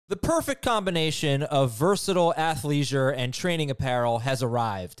The perfect combination of versatile athleisure and training apparel has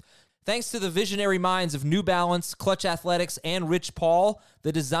arrived. Thanks to the visionary minds of New Balance, Clutch Athletics, and Rich Paul,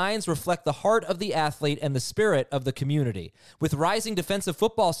 the designs reflect the heart of the athlete and the spirit of the community. With rising defensive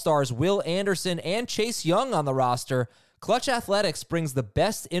football stars Will Anderson and Chase Young on the roster, Clutch Athletics brings the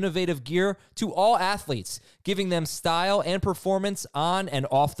best innovative gear to all athletes, giving them style and performance on and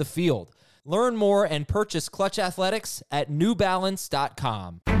off the field. Learn more and purchase Clutch Athletics at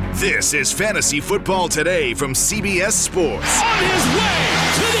newbalance.com. This is Fantasy Football Today from CBS Sports. On his way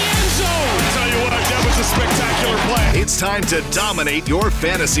to the end zone. I tell you what, that was a spectacular play. It's time to dominate your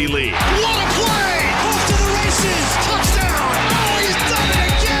fantasy league. What a play! Off to the races. Touchdown. Oh, he's done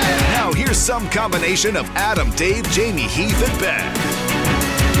it again. Now here's some combination of Adam, Dave, Jamie, Heath, and Ben.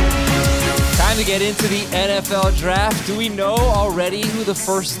 Time to get into the NFL draft. Do we know already who the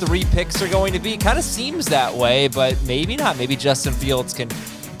first three picks are going to be? Kind of seems that way, but maybe not. Maybe Justin Fields can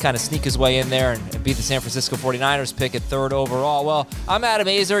kind of sneak his way in there and beat the San Francisco 49ers pick at third overall. Well, I'm Adam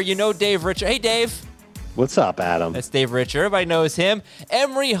Azer. You know Dave Richer. Hey, Dave. What's up, Adam? That's Dave Richer. Everybody knows him.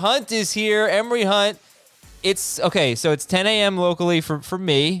 Emery Hunt is here. Emery Hunt. It's okay. So it's 10 a.m. locally for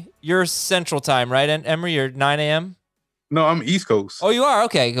me. You're Central Time, right? And Emery, you're 9 a.m. No, I'm East Coast. Oh, you are?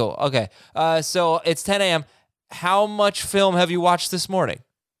 Okay, cool. Okay. So it's 10 a.m. How much film have you watched this morning?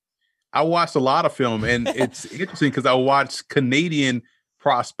 I watched a lot of film, and it's interesting because I watched Canadian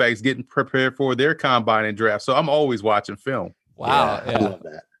prospects getting prepared for their combine and draft. So I'm always watching film. Wow. Yeah. I love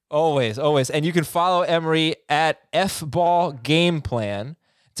that. Always. And you can follow Emery at FBall Game Plan.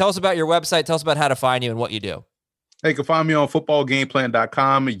 Tell us about your website. Tell us about how to find you and what you do. Hey, you can find me on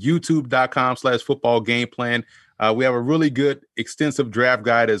footballgameplan.com, youtube.com/footballgameplan. We have a really good extensive draft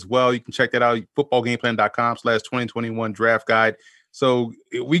guide as well. You can check that out, footballgameplan.com/2021 draft guide. So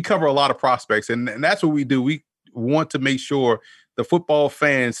we cover a lot of prospects, and that's what we do. We want to make sure the football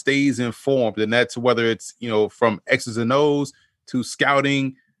fan stays informed, and that's whether it's, from X's and O's to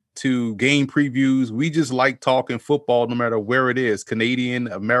scouting to game previews. We just like talking football no matter where it is,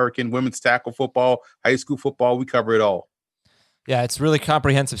 Canadian, American, women's tackle football, high school football. We cover it all. Yeah, it's really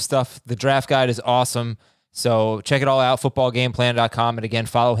comprehensive stuff. The draft guide is awesome. So check it all out, footballgameplan.com. And again,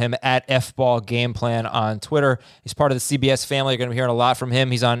 follow him at FBallGamePlan on Twitter. He's part of the CBS family. You're going to be hearing a lot from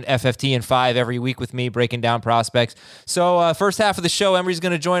him. He's on FFT and 5 every week with me, breaking down prospects. So first half of the show, Emery's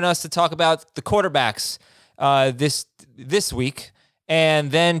going to join us to talk about the quarterbacks this week. And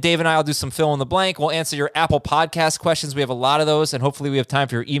then Dave and I will do some fill in the blank. We'll answer your Apple Podcast questions. We have a lot of those, and hopefully we have time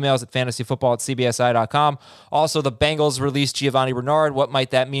for your emails at fantasyfootball@cbsi.com. Also, the Bengals released Giovanni Bernard. What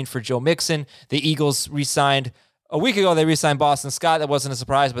might that mean for Joe Mixon? The Eagles re-signed a week ago. They re-signed Boston Scott. That wasn't a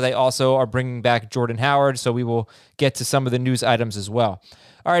surprise, but they also are bringing back Jordan Howard, so we will get to some of the news items as well.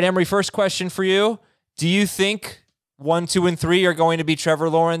 All right, Emery, first question for you. Do you think 1, 2, and 3 are going to be Trevor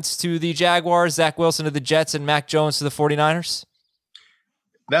Lawrence to the Jaguars, Zach Wilson to the Jets, and Mac Jones to the 49ers?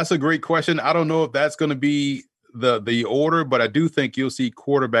 That's a great question. I don't know if that's going to be the order, but I do think you'll see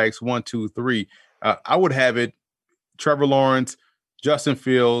quarterbacks 1, 2, 3. I would have it Trevor Lawrence, Justin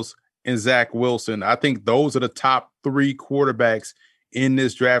Fields, and Zach Wilson. I think those are the top 3 quarterbacks in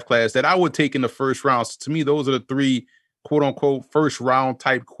this draft class that I would take in the first round. So to me, those are the 3 quote unquote first round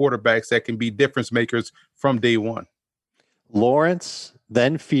type quarterbacks that can be difference makers from day one. Lawrence,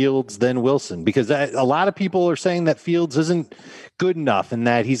 then Fields, then Wilson, because a lot of people are saying that Fields isn't good enough and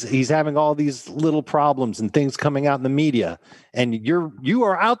that he's having all these little problems and things coming out in the media. And you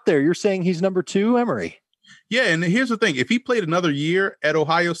are out there. You're saying he's number 2, Emery. Yeah, and here's the thing. If he played another year at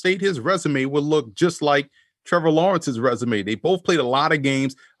Ohio State, his resume would look just like Trevor Lawrence's resume. They both played a lot of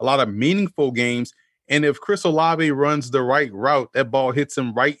games, a lot of meaningful games. And if Chris Olave runs the right route, that ball hits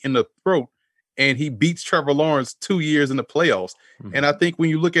him right in the throat, and he beats Trevor Lawrence 2 years in the playoffs. Mm-hmm. And I think when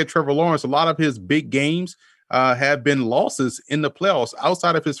you look at Trevor Lawrence, a lot of his big games have been losses in the playoffs.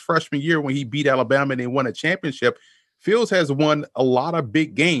 Outside of his freshman year when he beat Alabama and they won a championship, Fields has won a lot of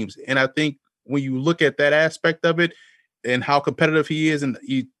big games. And I think when you look at that aspect of it and how competitive he is, and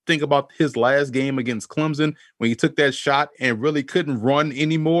you think about his last game against Clemson when he took that shot and really couldn't run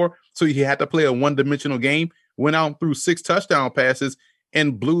anymore, so he had to play a one-dimensional game, went out through 6 touchdown passes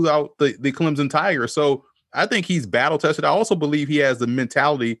and blew out the Clemson Tigers. So I think he's battle-tested. I also believe he has the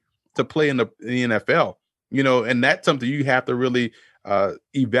mentality to play in the NFL, and that's something you have to really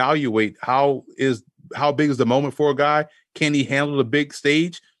evaluate. How big is the moment for a guy? Can he handle the big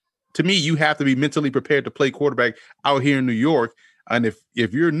stage? To me, you have to be mentally prepared to play quarterback out here in New York. And if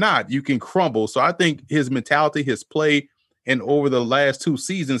you're not, you can crumble. So I think his mentality, his play, and over the last 2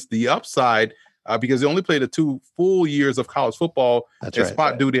 seasons, the upside, because he only played the 2 full years of college football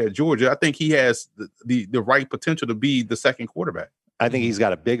spot duty at Georgia, I think he has the right potential to be the second quarterback. I think he's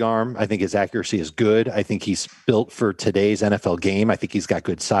got a big arm. I think his accuracy is good. I think he's built for today's NFL game. I think he's got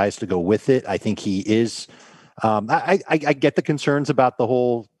good size to go with it. I think he is. I get the concerns about the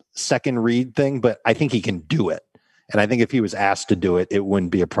whole second read thing, but I think he can do it. And I think if he was asked to do it, it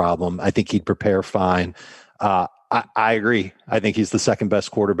wouldn't be a problem. I think he'd prepare fine. I agree. I think he's the second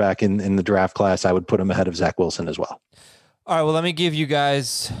best quarterback in the draft class. I would put him ahead of Zach Wilson as well. All right. Well, let me give you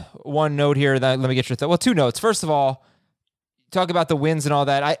guys one note here. Let me get your thought. Well, two notes. First of all, talk about the wins and all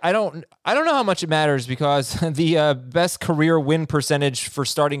that. I don't know how much it matters because the best career win percentage for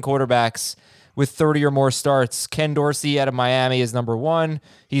starting quarterbacks with 30 or more starts, Ken Dorsey out of Miami is number one.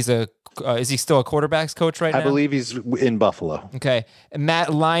 He's is he still a quarterbacks coach right now? I believe he's in Buffalo. Okay. And Matt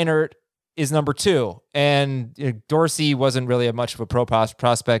Leinart is number two. And Dorsey wasn't really much of a pro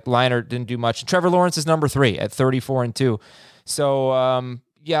prospect. Leinart didn't do much. And Trevor Lawrence is number three at 34-2. So,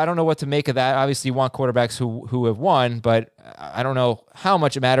 yeah, I don't know what to make of that. Obviously, you want quarterbacks who have won, but I don't know how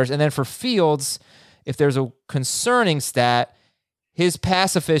much it matters. And then for Fields, if there's a concerning stat, his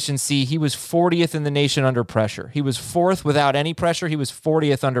pass efficiency, he was 40th in the nation under pressure. He was fourth without any pressure. He was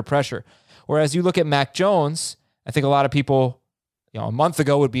 40th under pressure. Whereas you look at Mac Jones, I think a lot of people, a month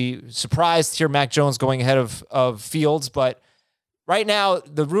ago would be surprised to hear Mac Jones going ahead of Fields, but right now,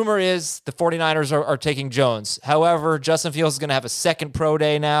 the rumor is the 49ers are taking Jones. However, Justin Fields is going to have a second pro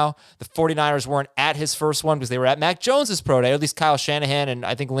day now. The 49ers weren't at his first one because they were at Mac Jones's pro day, at least Kyle Shanahan and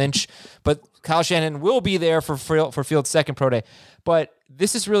I think Lynch. But Kyle Shanahan will be there for Fields' second pro day. But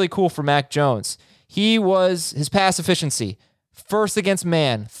this is really cool for Mac Jones. His pass efficiency, first against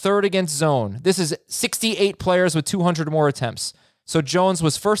man, third against zone. This is 68 players with 200 or more attempts. So Jones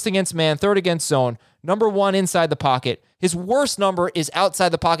was first against man, third against zone, number one inside the pocket. His worst number is outside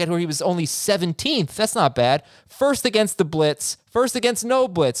the pocket where he was only 17th. That's not bad. First against the blitz, first against no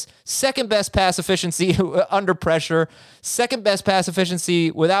blitz, second best pass efficiency under pressure, second best pass efficiency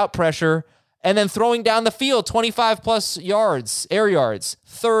without pressure, and then throwing down the field 25 plus yards, air yards,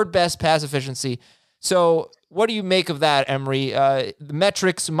 third best pass efficiency. So what do you make of that, Emory? The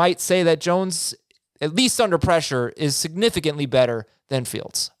metrics might say that Jones, at least under pressure, is significantly better than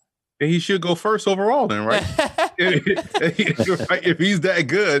Fields. He should go first overall then, right? If he's that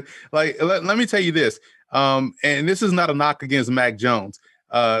good. Like, let me tell you this, and this is not a knock against Mac Jones,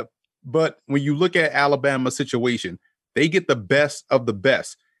 but when you look at Alabama's situation, they get the best of the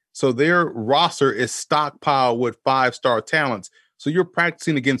best. So their roster is stockpiled with 5-star talents. So you're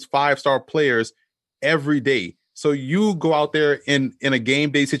practicing against 5-star players every day. So you go out there in a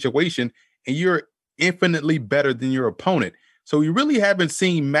game day situation and you're infinitely better than your opponent. So we really haven't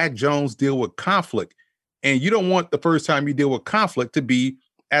seen Mac Jones deal with conflict. And you don't want the first time you deal with conflict to be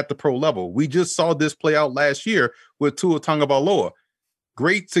at the pro level. We just saw this play out last year with Tua Tagovailoa.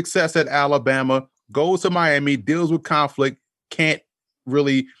 Great success at Alabama, goes to Miami, deals with conflict, can't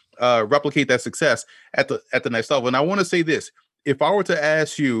really replicate that success at the next level. And I want to say this. If I were to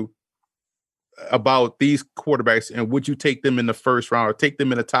ask you about these quarterbacks and would you take them in the first round or take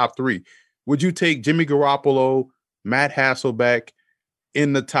them in the top three, would you take Jimmy Garoppolo, Matt Hasselbeck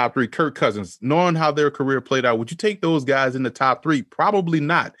in the top three, Kirk Cousins, knowing how their career played out? Would you take those guys in the top three? Probably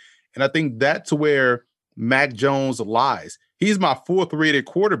not. And I think that's where Mac Jones lies. He's my fourth rated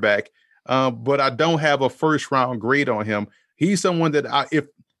quarterback, but I don't have a first round grade on him. He's someone that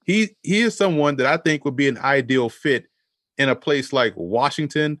he is someone that I think would be an ideal fit in a place like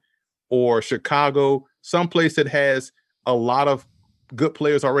Washington or Chicago, someplace that has a lot of good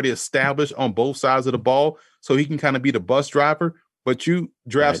players already established on both sides of the ball, so he can kind of be the bus driver. But you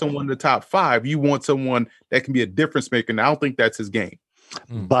draft someone in the top five, you want someone that can be a difference maker. And I don't think that's his game.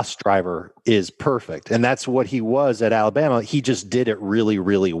 Bus driver is perfect. And that's what he was at Alabama. He just did it really,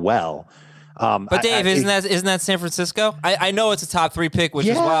 really well. But Dave, isn't that San Francisco? I know it's a top three pick, which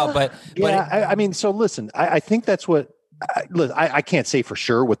is wild, but I mean, so listen, I think that's what I can't say for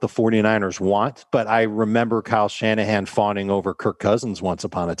sure what the 49ers want, but I remember Kyle Shanahan fawning over Kirk Cousins once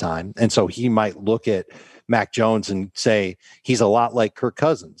upon a time. And so he might look at Mac Jones and say he's a lot like Kirk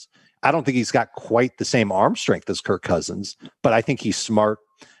Cousins. I don't think he's got quite the same arm strength as Kirk Cousins, but I think he's smart.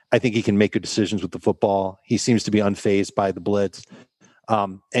 I think he can make good decisions with the football. He seems to be unfazed by the blitz.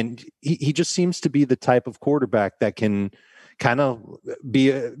 And he just seems to be the type of quarterback that can kind of be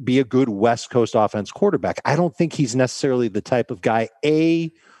a good West Coast offense quarterback. I don't think he's necessarily the type of guy,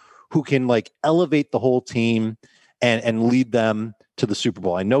 who can like elevate the whole team and lead them to the Super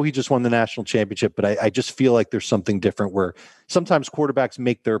Bowl. I know he just won the national championship, but I just feel like there's something different where sometimes quarterbacks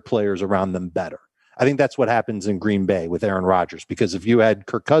make their players around them better. I think that's what happens in Green Bay with Aaron Rodgers, because if you had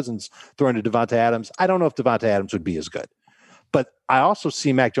Kirk Cousins throwing to Devontae Adams, I don't know if Devontae Adams would be as good. But I also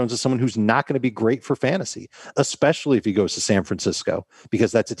see Mac Jones as someone who's not going to be great for fantasy, especially if he goes to San Francisco,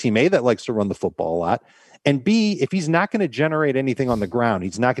 because that's a team A that likes to run the football a lot. And B, if he's not going to generate anything on the ground,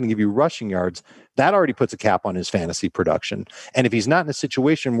 he's not going to give you rushing yards, that already puts a cap on his fantasy production. And if he's not in a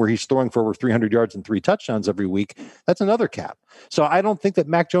situation where he's throwing for over 300 yards and 3 touchdowns every week, that's another cap. So I don't think that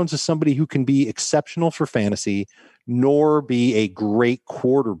Mac Jones is somebody who can be exceptional for fantasy, nor be a great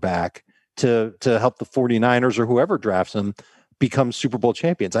quarterback to help the 49ers or whoever drafts him become Super Bowl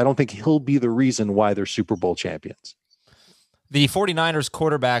champions. I don't think he'll be the reason why they're Super Bowl champions. The 49ers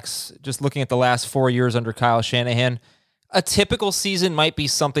quarterbacks, just looking at the last 4 years under Kyle Shanahan, a typical season might be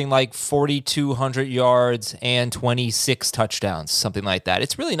something like 4,200 yards and 26 touchdowns, something like that.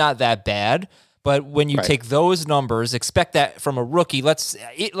 It's really not that bad, but when you take those numbers, expect that from a rookie. Let's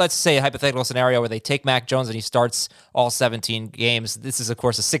say a hypothetical scenario where they take Mac Jones and he starts all 17 games. This is, of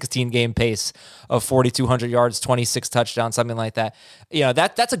course, a 16-game pace of 4,200 yards, 26 touchdowns, something like that. You know,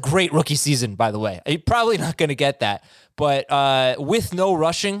 that's a great rookie season, by the way. You're probably not going to get that. But with no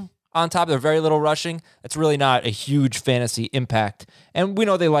rushing on top, there's very little rushing. It's really not a huge fantasy impact. And we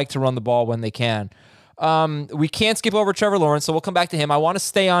know they like to run the ball when they can. We can't skip over Trevor Lawrence, so we'll come back to him. I want to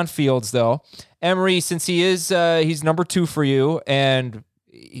stay on Fields, though. Emory, since he's number 2 for you, and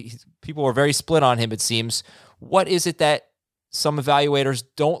people are very split on him, it seems. What is it that some evaluators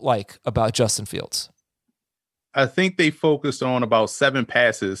don't like about Justin Fields? I think they focused on about 7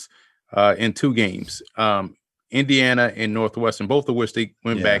 passes in 2 games. Indiana and Northwestern, both of which they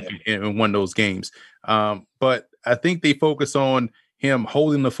went back and won those games. But I think they focus on him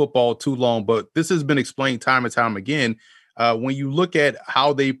holding the football too long. But this has been explained time and time again. When you look at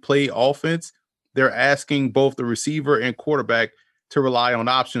how they play offense, they're asking both the receiver and quarterback to rely on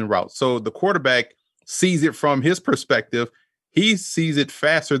option routes. So the quarterback sees it from his perspective. He sees it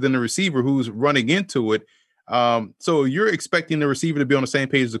faster than the receiver who's running into it. So you're expecting the receiver to be on the same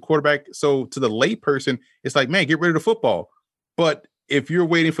page as the quarterback. So to the lay person, it's like, man, get rid of the football. But if you're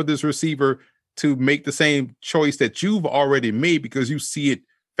waiting for this receiver to make the same choice that you've already made because you see it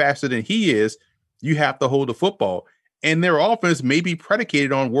faster than he is, you have to hold the football. And their offense may be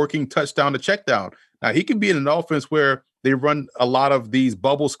predicated on working touchdown to check down. Now, he can be in an offense where they run a lot of these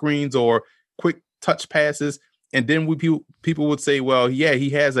bubble screens or quick touch passes. And then people would say, well, yeah, he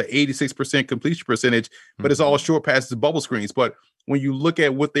has an 86% completion percentage, but it's all short passes and bubble screens. But when you look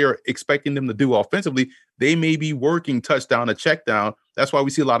at what they're expecting them to do offensively, they may be working touchdown to check down. That's why we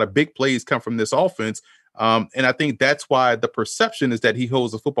see a lot of big plays come from this offense. And I think that's why the perception is that he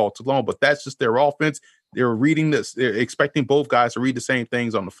holds the football too long, but that's just their offense. They're reading this. They're expecting both guys to read the same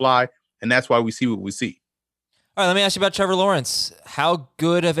things on the fly. And that's why we see what we see. All right, let me ask you about Trevor Lawrence. How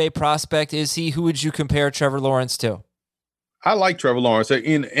good of a prospect is he? Who would you compare Trevor Lawrence to? I like Trevor Lawrence.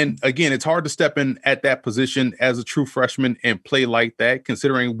 And again, it's hard to step in at that position as a true freshman and play like that,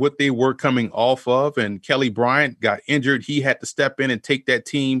 considering what they were coming off of. And Kelly Bryant got injured. He had to step in and take that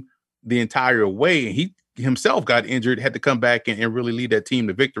team the entire way. And he himself got injured, had to come back and really lead that team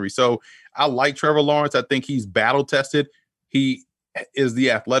to victory. So I like Trevor Lawrence. I think he's battle tested. He is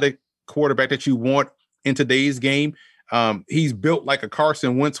the athletic quarterback that you want in today's game. He's built like a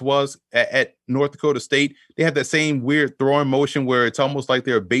Carson Wentz was at North Dakota State. They have that same weird throwing motion where it's almost like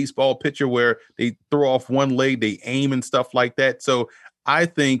they're a baseball pitcher where they throw off one leg, they aim and stuff like that. So I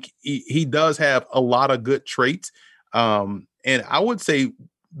think he does have a lot of good traits. And I would say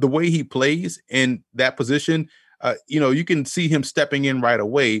the way he plays in that position, you can see him stepping in right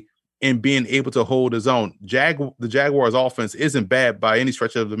away and being able to hold his own. The Jaguars offense isn't bad by any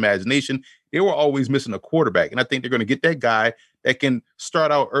stretch of the imagination. They were always missing a quarterback. And I think they're going to get that guy that can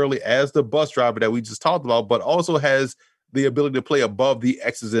start out early as the bus driver that we just talked about, but also has the ability to play above the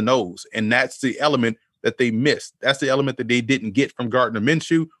X's and O's. And that's the element that they missed. That's the element that they didn't get from Gardner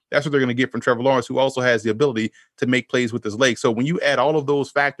Minshew. That's what they're going to get from Trevor Lawrence, who also has the ability to make plays with his legs. So when you add all of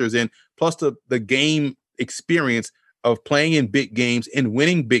those factors in, plus the game experience of playing in big games and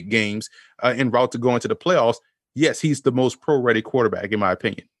winning big games en route to going to the playoffs, yes, he's the most pro-ready quarterback, in my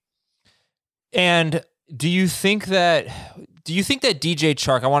opinion. And do you think that DJ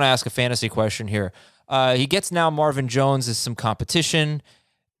Chark, I want to ask a fantasy question here. He gets now Marvin Jones as some competition.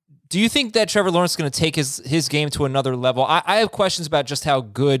 Do you think that Trevor Lawrence is going to take his game to another level? I have questions about just how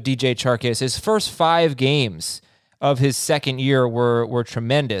good DJ Chark is. His first 5 games of his second year were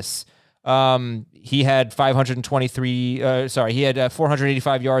tremendous. He had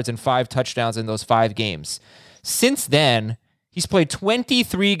 485 yards and 5 touchdowns in those 5 games. Since then, he's played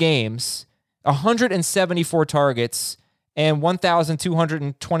 23 games, 174 targets, and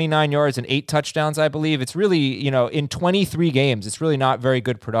 1,229 yards and 8 touchdowns, I believe. It's really, in 23 games, it's really not very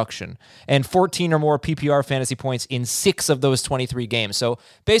good production. And 14 or more PPR fantasy points in 6 of those 23 games. So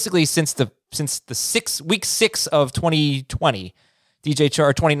basically, since the week 6 of 2020,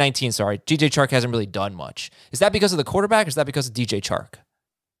 2019, DJ Chark hasn't really done much. Is that because of the quarterback, or is that because of DJ Chark?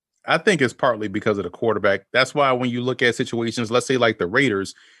 I think it's partly because of the quarterback. That's why when you look at situations, let's say like the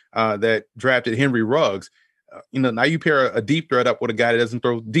Raiders that drafted Henry Ruggs, now you pair a deep threat up with a guy that doesn't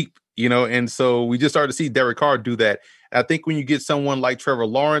throw deep, and so we just started to see Derek Carr do that. I think when you get someone like Trevor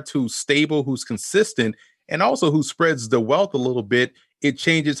Lawrence, who's stable, who's consistent, and also who spreads the wealth a little bit, it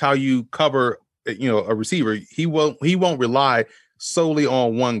changes how you cover, a receiver. He won't rely solely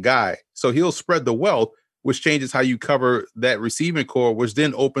on one guy. So he'll spread the wealth, which changes how you cover that receiving core, which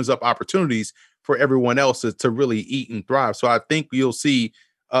then opens up opportunities for everyone else to really eat and thrive. So I think you'll see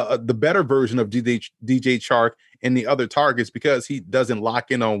the better version of DJ Chark and the other targets, because he doesn't lock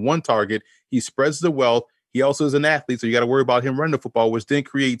in on one target. He spreads the wealth. He also is an athlete, so you got to worry about him running the football, which then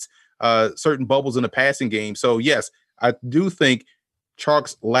creates certain bubbles in the passing game. So yes, I do think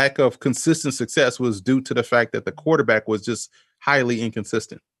Chark's lack of consistent success was due to the fact that the quarterback was just highly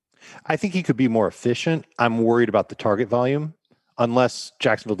inconsistent. I think he could be more efficient. I'm worried about the target volume, unless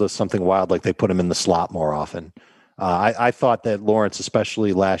Jacksonville does something wild, like they put him in the slot more often. I thought that Lawrence,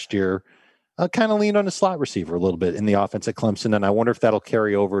 especially last year, kind of leaned on the slot receiver a little bit in the offense at Clemson, and I wonder if that'll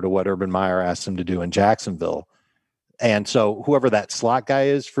carry over to what Urban Meyer asked him to do in Jacksonville. And so whoever that slot guy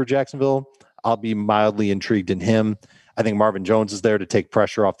is for Jacksonville, I'll be mildly intrigued in him. I think Marvin Jones is there to take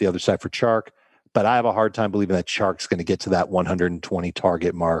pressure off the other side for Chark, but I have a hard time believing that Chark's going to get to that 120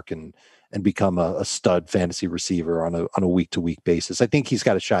 target mark and become a stud fantasy receiver on a week-to-week basis. I think he's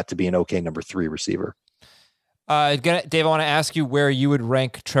got a shot to be an okay number 3 receiver. Dave, I want to ask you where you would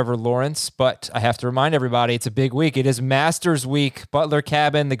rank Trevor Lawrence, but I have to remind everybody it's a big week. It is Masters Week. Butler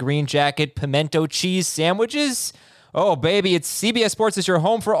Cabin, the Green Jacket, pimento cheese sandwiches. Oh, baby, it's CBS Sports is your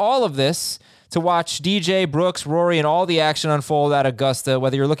home for all of this. To watch DJ, Brooks, Rory, and all the action unfold at Augusta,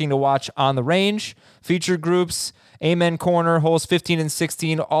 whether you're looking to watch On the Range, featured groups, Amen Corner, holes 15 and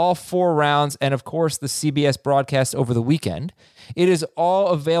 16, all 4 rounds, and of course the CBS broadcast over the weekend. It is all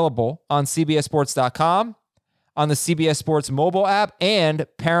available on CBSSports.com, on the CBS Sports mobile app, and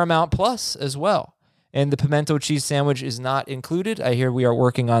Paramount Plus as well. And the pimento cheese sandwich is not included. I hear we are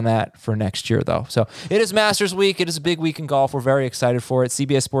working on that for next year, though. So it is Masters Week. It is a big week in golf. We're very excited for it.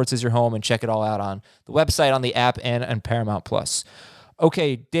 CBS Sports is your home, and check it all out on the website, on the app, and Paramount Plus.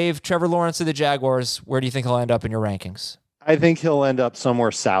 Okay, Dave, Trevor Lawrence of the Jaguars, where do you think he'll end up in your rankings? I think he'll end up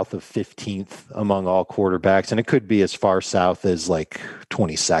somewhere south of 15th among all quarterbacks, and it could be as far south as like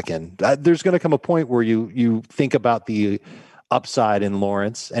 22nd. There's going to come a point where you think about the upside in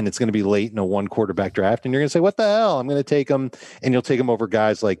Lawrence, and it's going to be late in a 1 quarterback draft, and you're going to say, what the hell? I'm going to take him, and you'll take him over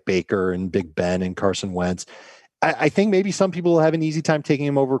guys like Baker and Big Ben and Carson Wentz. I think maybe some people will have an easy time taking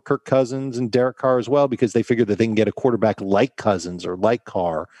him over Kirk Cousins and Derek Carr as well, because they figure that they can get a quarterback like Cousins or like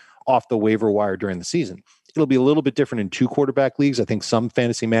Carr off the waiver wire during the season. It'll be a little bit different in 2 quarterback leagues. I think some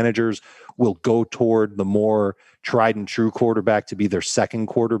fantasy managers will go toward the more tried and true quarterback to be their second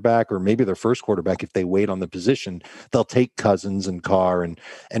quarterback, or maybe their first quarterback if they wait on the position. They'll take Cousins and Carr and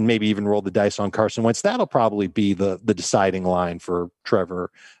maybe even roll the dice on Carson Wentz. That'll probably be the deciding line for Trevor,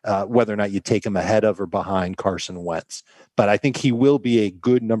 whether or not you take him ahead of or behind Carson Wentz. But I think he will be a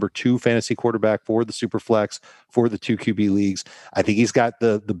good number 2 fantasy quarterback for the Superflex, for the 2 QB leagues. I think he's got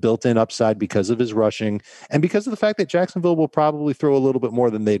the built-in upside because of his rushing and because of the fact that Jacksonville will probably throw a little bit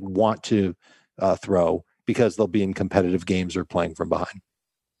more than they'd want to throw, because they'll be in competitive games or playing from behind.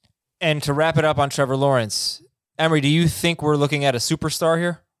 And to wrap it up on Trevor Lawrence, Emory, do you think we're looking at a superstar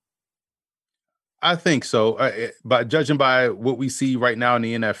here? I think so. But judging by what we see right now in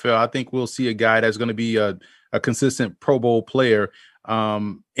the NFL, I think we'll see a guy that's going to be a consistent Pro Bowl player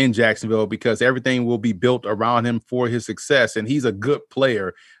in Jacksonville, because everything will be built around him for his success. And he's a good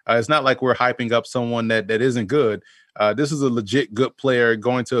player. It's not like we're hyping up someone that isn't good. This is a legit good player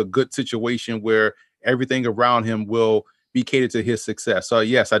going to a good situation where everything around him will be catered to his success. So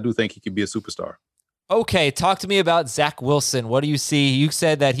yes, I do think he could be a superstar. Okay, talk to me about Zach Wilson. What do you see? You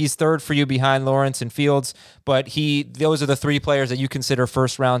said that he's 3rd for you behind Lawrence and Fields, but those are the 3 players that you consider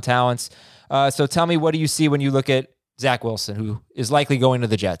first-round talents. So tell me, what do you see when you look at Zach Wilson, who is likely going to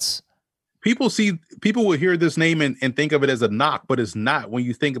the Jets? People will hear this name and think of it as a knock, but it's not when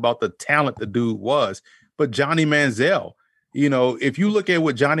you think about the talent the dude was. But Johnny Manziel, if you look at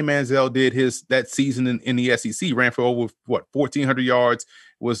what Johnny Manziel did that season in the SEC, ran for over 1,400 yards,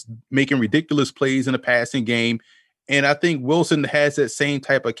 was making ridiculous plays in the passing game. And I think Wilson has that same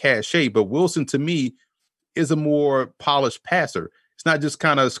type of cachet. But Wilson, to me, is a more polished passer. It's not just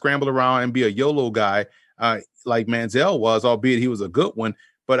kind of scramble around and be a YOLO guy like Manziel was, albeit he was a good one.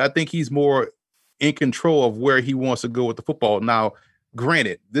 But I think he's more in control of where he wants to go with the football. Now,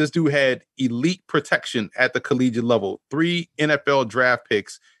 granted, this dude had elite protection at the collegiate level, 3 NFL draft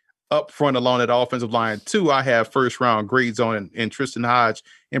picks up front along that offensive line. 2, I have first-round grades on in Tristan Hodge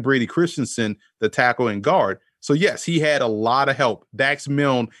and Brady Christensen, the tackle and guard. So, yes, he had a lot of help. Dax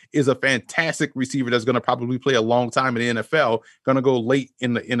Milne is a fantastic receiver that's going to probably play a long time in the NFL, going to go late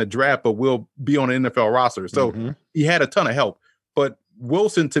in the draft, but will be on an NFL roster. So he had a ton of help. But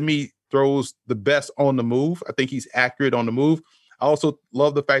Wilson, to me, throws the best on the move. I think he's accurate on the move. I also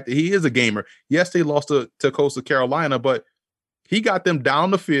love the fact that he is a gamer. Yes, they lost to Coastal Carolina, but he got them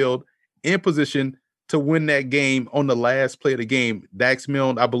down the field in position to win that game on the last play of the game. Dax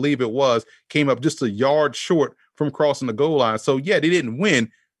Milne, I believe it was, came up just a yard short from crossing the goal line. So, yeah, they didn't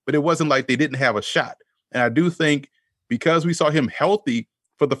win, but it wasn't like they didn't have a shot. And I do think because we saw him healthy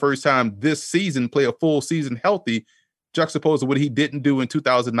for the first time this season, play a full season healthy, juxtaposed to what he didn't do in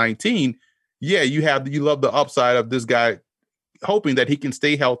 2019, yeah, you love the upside of this guy hoping that he can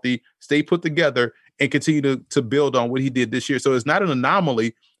stay healthy, stay put together, and continue to build on what he did this year. So it's not an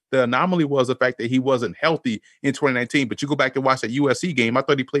anomaly. The anomaly was the fact that he wasn't healthy in 2019. But you go back and watch that USC game, I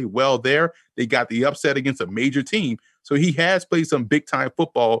thought he played well there. They got the upset against a major team. So he has played some big-time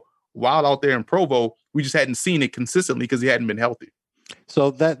football while out there in Provo. We just hadn't seen it consistently because he hadn't been healthy. So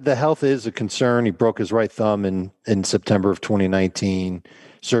that the health is a concern. He broke his right thumb in September of 2019.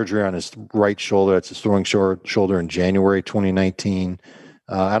 Surgery on his right shoulder. That's his throwing shoulder in January 2019.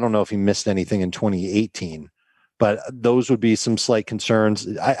 I don't know if he missed anything in 2018. But those would be some slight concerns.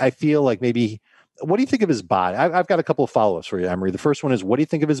 I feel like maybe, what do you think of his body? I've got a couple of follow-ups for you, Emory. The first one is, what do you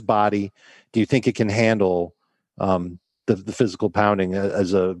think of his body? Do you think it can handle the physical pounding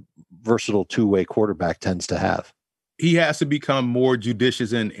as a versatile two-way quarterback tends to have? He has to become more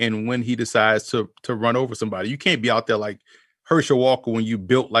judicious in when he decides to run over somebody. You can't be out there like Herschel Walker when you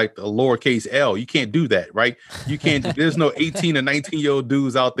built like the lowercase L. You can't do that, right? You can't. There's no 18 or 19-year-old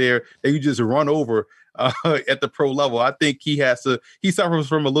dudes out there that you just run over at the pro level. I think he suffers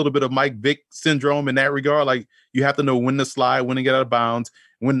from a little bit of Mike Vick syndrome in that regard. Like, you have to know when to slide, when to get out of bounds,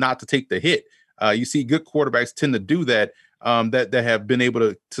 when not to take the hit. You see good quarterbacks tend to do that, that have been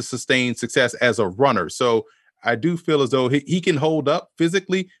able to sustain success as a runner. So I do feel as though he can hold up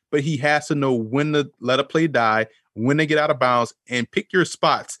physically, but he has to know when to let a play die, when to get out of bounds, and pick your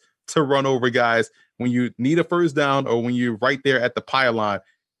spots to run over guys when you need a first down or when you're right there at the pylon.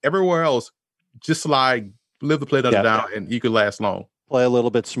 Everywhere else, just slide, live the play down, and you could last long. Play a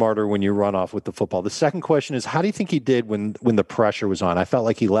little bit smarter when you run off with the football. The second question is, how do you think he did when the pressure was on? I felt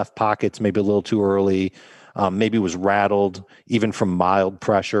like he left pockets maybe a little too early, maybe was rattled even from mild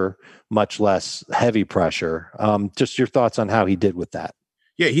pressure, much less heavy pressure. Just your thoughts on how he did with that.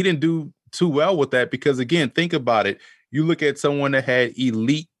 Yeah, he didn't do too well with that because, again, think about it. You look at someone that had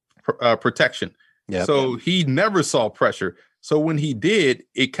elite protection. Yep. So he never saw pressure. So when he did,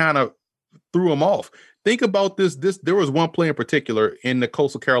 it kind of threw him off. Think about this. There was one play in particular in the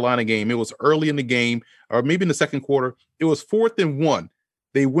Coastal Carolina game. It was early in the game, or maybe in the second quarter. It was 4th and 1.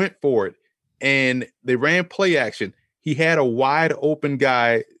 They went for it, and they ran play action. He had a wide open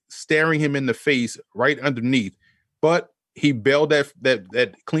guy staring him in the face right underneath, but he bailed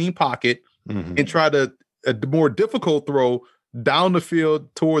that clean pocket and tried a more difficult throw down the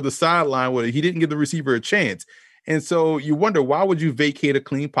field toward the sideline where he didn't give the receiver a chance. And so you wonder, why would you vacate a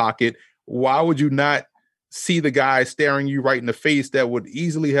clean pocket? Why would you not see the guy staring you right in the face that would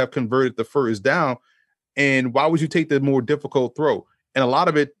easily have converted the first down? And why would you take the more difficult throw? And a lot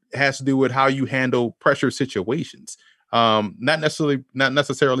of it has to do with how you handle pressure situations. Not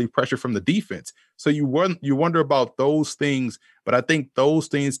necessarily pressure from the defense. So you wonder about those things, but I think those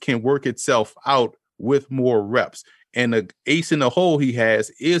things can work itself out with more reps. And the ace in the hole he has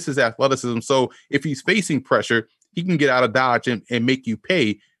is his athleticism. So if he's facing pressure, he can get out of dodge and make you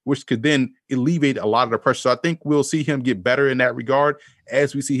pay, which could then alleviate a lot of the pressure. So I think we'll see him get better in that regard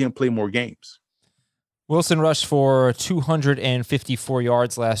as we see him play more games. Wilson rushed for 254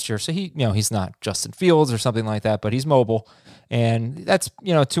 yards last year. So he's not Justin Fields or something like that, but he's mobile. And that's,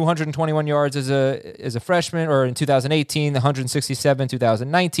 221 yards as a freshman, or in 2018, 167,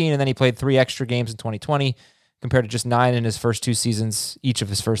 2019. And then he played 3 extra games in 2020 compared to just 9 in his first 2 seasons. Each of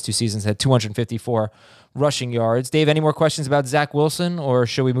his first 2 seasons had 254 rushing yards. Dave, any more questions about Zach Wilson, or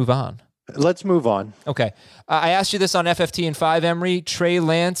should we move on? Let's move on. Okay. I asked you this on FFT and 5, Emory. Trey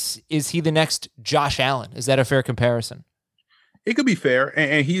Lance, is he the next Josh Allen? Is that a fair comparison? It could be fair.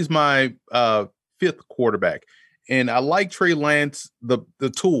 And he's my 5th quarterback. And I like Trey Lance, the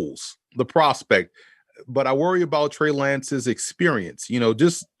tools, the prospect. but I worry about Trey Lance's experience.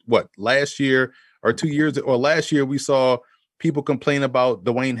 Just last year or 2 years or last year, we saw people complain about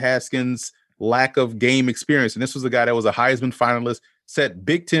Dwayne Haskins' lack of game experience. And this was a guy that was a Heisman finalist, set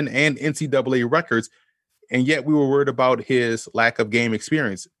Big Ten and NCAA records. And yet we were worried about his lack of game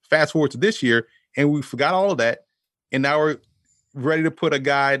experience. Fast forward to this year, and we forgot all of that. And now we're ready to put a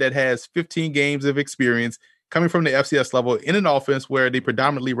guy that has 15 games of experience coming from the FCS level in an offense where they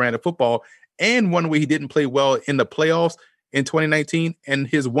predominantly ran the football, and one way he didn't play well in the playoffs in 2019. And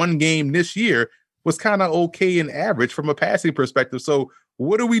his one game this year was kind of okay and average from a passing perspective. So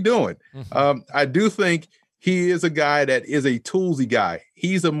what are we doing? I do think he is a guy that is a toolsy guy.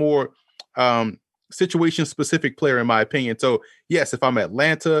 He's a more situation specific player, in my opinion. So yes, if I'm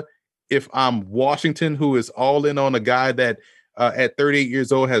Atlanta, if I'm Washington, who is all in on a guy that at 38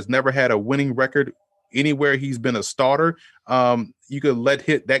 years old has never had a winning record anywhere he's been a starter, you could let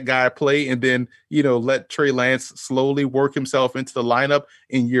that guy play and then, let Trey Lance slowly work himself into the lineup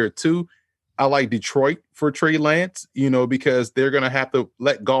in year 2. I like Detroit for Trey Lance, because they're going to have to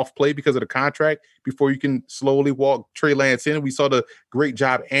let Goff play because of the contract before you can slowly walk Trey Lance in. We saw the great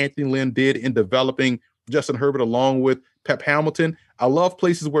job Anthony Lynn did in developing Justin Herbert along with Pep Hamilton. I love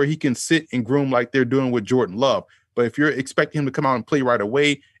places where he can sit and groom like they're doing with Jordan Love. But if you're expecting him to come out and play right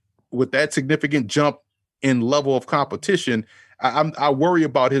away with that significant jump in level of competition, I worry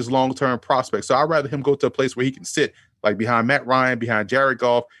about his long-term prospects. So I'd rather him go to a place where he can sit, like behind Matt Ryan, behind Jared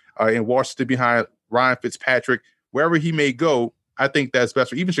Goff, in Washington behind Ryan Fitzpatrick, wherever he may go. I think that's best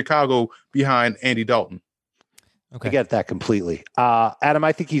for even Chicago behind Andy Dalton. Okay. I get that completely. Adam,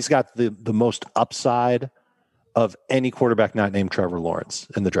 I think he's got the most upside of any quarterback not named Trevor Lawrence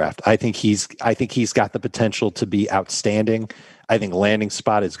in the draft. I think he's got the potential to be outstanding. I think landing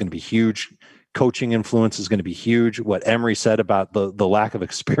spot is going to be huge. Coaching influence is going to be huge. What Emory said about the lack of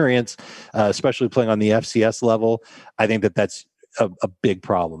experience, especially playing on the FCS level, I think that's a big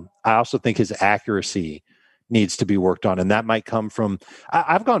problem. I also think his accuracy needs to be worked on, and that might come from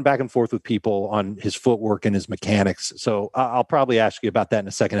I've gone back and forth with people on his footwork and his mechanics, so I'll probably ask you about that in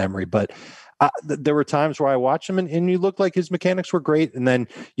a second, Emory, but there were times where I watched him and you look like his mechanics were great, and then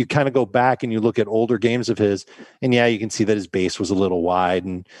you kind of go back and you look at older games of his, and you can see that his base was a little wide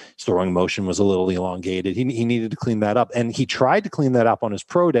and his throwing motion was a little elongated. He needed to clean that up, and he tried to clean that up on his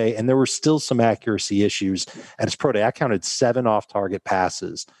pro day, and there were still some accuracy issues at his pro day. I counted 7 off-target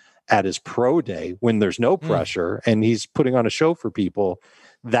passes at his pro day when there's no pressure and he's putting on a show for people.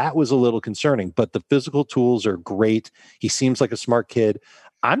 That was a little concerning, but the physical tools are great. He seems like a smart kid.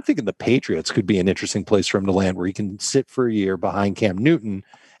 I'm thinking the Patriots could be an interesting place for him to land, where he can sit for a year behind Cam Newton,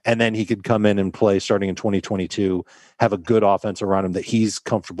 and then he could come in and play starting in 2022, have a good offense around him that he's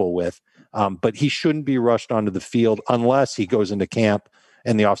comfortable with. But he shouldn't be rushed onto the field unless he goes into camp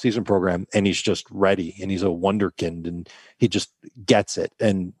and the offseason program and he's just ready and he's a wonderkind and he just gets it.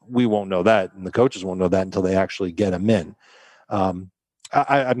 And we won't know that, and the coaches won't know that until they actually get him in.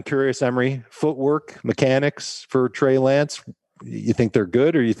 I'm curious, Emory, footwork, mechanics for Trey Lance, you think they're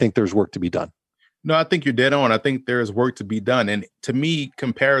good, or you think there's work to be done? No, I think you're dead on. I think there's work to be done. And to me,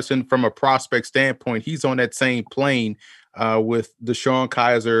 comparison from a prospect standpoint, he's on that same plane with DeShone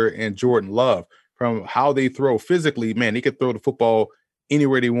Kizer and Jordan Love. From how they throw physically, man, they could throw the football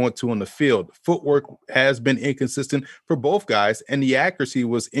anywhere they want to on the field. Footwork has been inconsistent for both guys, and the accuracy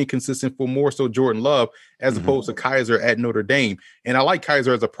was inconsistent for more so Jordan Love as opposed to Kizer at Notre Dame. And I like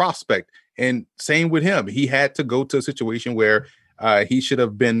Kizer as a prospect. And same with him. He had to go to a situation where he should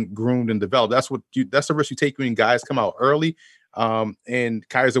have been groomed and developed. That's the risk you take when guys come out early. And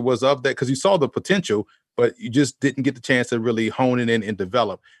Kizer was of that because you saw the potential, but you just didn't get the chance to really hone it in and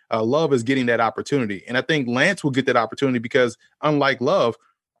develop. Love is getting that opportunity. And I think Lance will get that opportunity because unlike Love,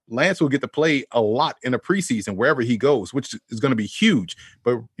 Lance will get to play a lot in the preseason wherever he goes, which is going to be huge.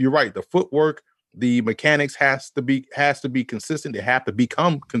 But you're right. The footwork, the mechanics has to be consistent. They have to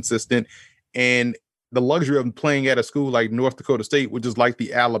become consistent. And the luxury of playing at a school like North Dakota State, which is like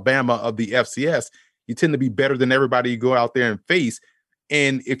the Alabama of the FCS, you tend to be better than everybody you go out there and face.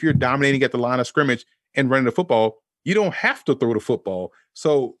 And if you're dominating at the line of scrimmage and running the football, you don't have to throw the football.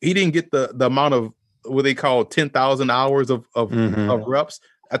 So he didn't get the amount of what they call 10,000 hours of reps.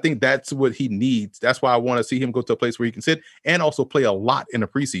 I think that's what he needs. That's why I want to see him go to a place where he can sit and also play a lot in the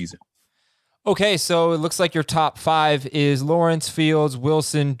preseason. Okay, so it looks like your top 5 is Lawrence, Fields,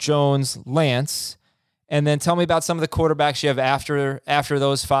 Wilson, Jones, Lance. And then tell me about some of the quarterbacks you have after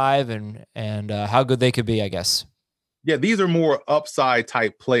those 5 and how good they could be, I guess. Yeah, these are more upside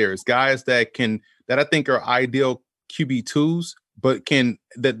type players, guys that I think are ideal QB2s, but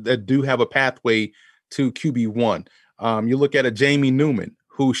that do have a pathway to QB1. You look at a Jamie Newman,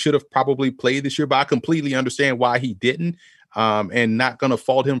 who should have probably played this year, but I completely understand why he didn't, and not going to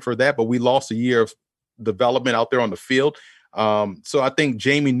fault him for that. But we lost a year of development out there on the field. So I think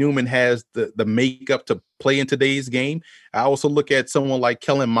Jamie Newman has the makeup to play in today's game. I also look at someone like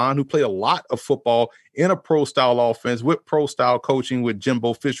Kellen Mond, who played a lot of football in a pro-style offense with pro-style coaching with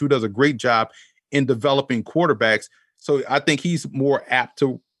Jimbo Fisher, who does a great job in developing quarterbacks. So I think he's more apt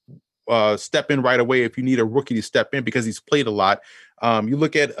to step in right away if you need a rookie to step in because he's played a lot. You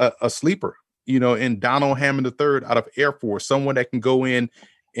look at a sleeper, in Donald Hammond III out of Air Force, someone that can go in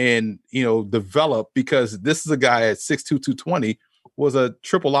and, develop, because this is a guy at 6'2", 220, was a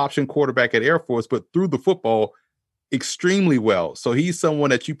triple option quarterback at Air Force, but threw the football extremely well. So he's someone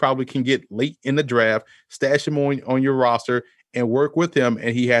that you probably can get late in the draft, stash him on your roster and work with him,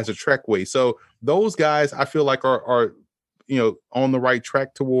 and he has a trackway. So those guys I feel like are on the right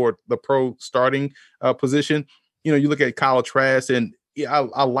track toward the pro starting position. You look at Kyle Trask, and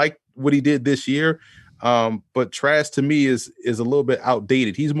I like what he did this year. But Trask to me is a little bit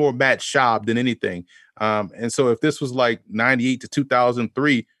outdated. He's more Matt Schaub than anything. And so if this was like 98 to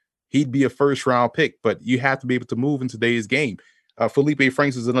 2003, he'd be a first round pick, but you have to be able to move in today's game. Felipe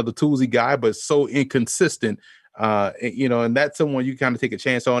Franks is another toolsy guy, but so inconsistent, and that's someone you kind of take a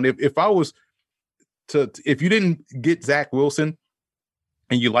chance on. If you didn't get Zach Wilson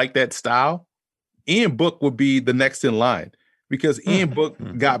and you like that style, Ian Book would be the next in line, because Ian Book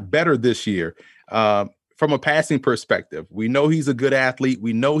got better this year. From a passing perspective, we know he's a good athlete.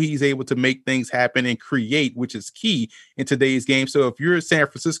 We know he's able to make things happen and create, which is key in today's game. So if you're in San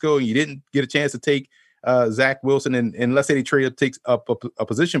Francisco and you didn't get a chance to take Zach Wilson, and let's say they trade up, takes up a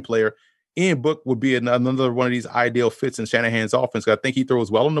position player, Ian Book would be another one of these ideal fits in Shanahan's offense. I think he throws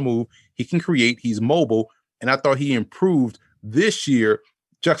well on the move. He can create. He's mobile. And I thought he improved this year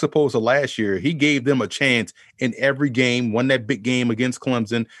juxtaposed to last year. He gave them a chance in every game, won that big game against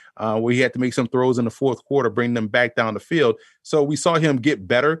Clemson, where he had to make some throws in the fourth quarter, bring them back down the field. So we saw him get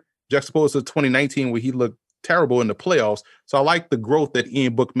better, juxtaposed to 2019, where he looked terrible in the playoffs. So I like the growth that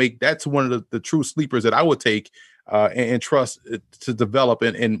Ian Book make. That's one of the true sleepers that I would take and trust to develop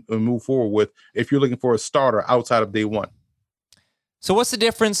and move forward with if you're looking for a starter outside of day one. So what's the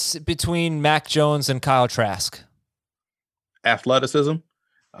difference between Mac Jones and Kyle Trask? Athleticism.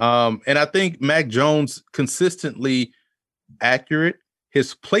 And I think Mac Jones consistently accurate.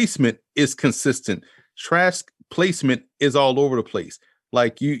 His placement is consistent. Trask placement is all over the place.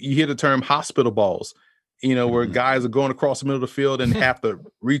 Like you hear the term hospital balls, where guys are going across the middle of the field and have to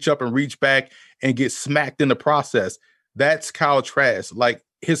reach up and reach back and get smacked in the process. That's Kyle Trask. Like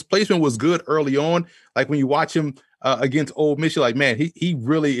his placement was good early on. Like when you watch him against Ole Miss, you're like, man, he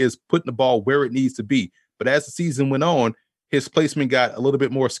really is putting the ball where it needs to be. But as the season went on, his placement got a little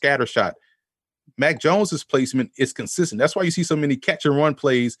bit more scattershot. Mac Jones's placement is consistent. That's why you see so many catch and run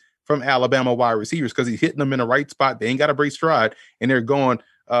plays from Alabama wide receivers, because he's hitting them in the right spot. They ain't got to break stride, and they're going,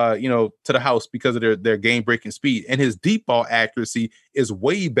 to the house because of their game breaking speed. And his deep ball accuracy is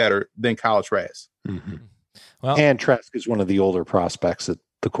way better than Kyle Trask. Mm-hmm. Well, and Trask is one of the older prospects at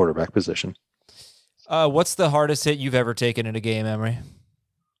the quarterback position. What's the hardest hit you've ever taken in a game, Emory?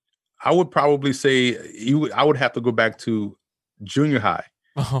 I would probably say I would have to go back to junior high,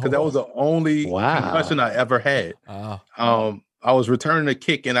 because that was the only concussion I ever had. I was returning a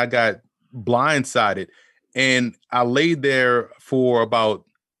kick and I got blindsided, and I laid there for about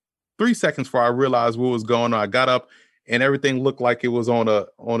 3 seconds before I realized what was going on. I got up and everything looked like it was on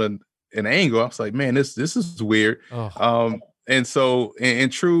an angle. I was like, man, this is weird. And so in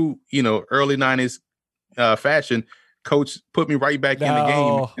true, early 90s fashion, coach put me right back in the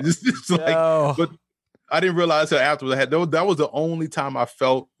game. But I didn't realize that afterwards that was the only time I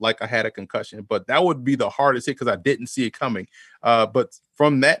felt like I had a concussion. But that would be the hardest hit because I didn't see it coming. But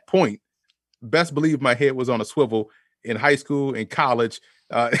from that point, best believe my head was on a swivel in high school and college.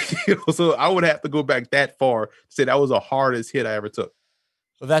 So I would have to go back that far to say that was the hardest hit I ever took.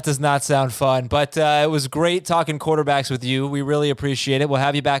 Well, that does not sound fun, but it was great talking quarterbacks with you. We really appreciate it. We'll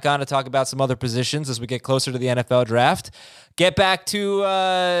have you back on to talk about some other positions as we get closer to the NFL draft. Get back to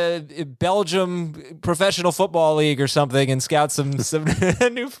Belgium Professional Football League or something and scout some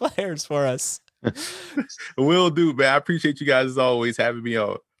new players for us. Will do, man. I appreciate you guys as always having me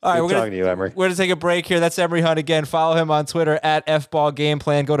on. All right, Good talking to you, Emory. We're going to take a break here. That's Emory Hunt again. Follow him on Twitter at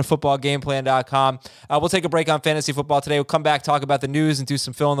FBallGamePlan. Go to footballgameplan.com. We'll take a break on fantasy football today. We'll come back, talk about the news, and do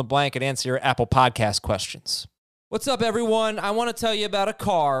some fill in the blank and answer your Apple Podcast questions. What's up, everyone? I want to tell you about a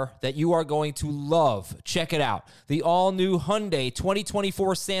car that you are going to love. Check it out. The all-new Hyundai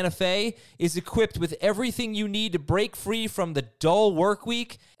 2024 Santa Fe is equipped with everything you need to break free from the dull work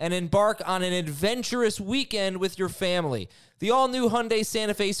week and embark on an adventurous weekend with your family. The all-new Hyundai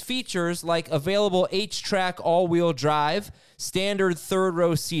Santa Fe's features like available H-Track all-wheel drive, standard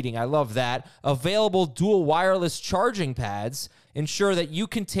third-row seating, I love that, available dual wireless charging pads, ensure that you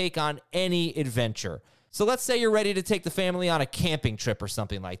can take on any adventure. So let's say you're ready to take the family on a camping trip or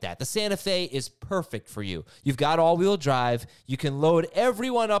something like that. The Santa Fe is perfect for you. You've got all-wheel drive. You can load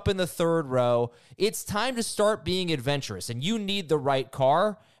everyone up in the third row. It's time to start being adventurous, and you need the right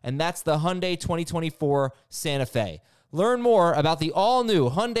car, and that's the Hyundai 2024 Santa Fe. Learn more about the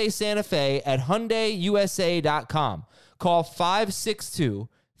all-new Hyundai Santa Fe at HyundaiUSA.com. Call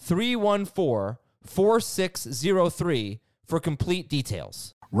 562-314-4603 for complete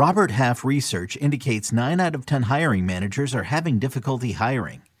details. Robert Half research indicates 9 out of 10 hiring managers are having difficulty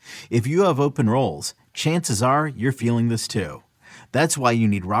hiring. If you have open roles, chances are you're feeling this too. That's why you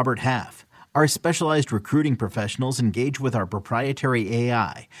need Robert Half. Our specialized recruiting professionals engage with our proprietary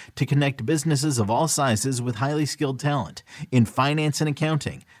AI to connect businesses of all sizes with highly skilled talent in finance and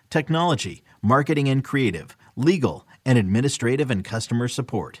accounting, technology, marketing and creative, legal, and administrative and customer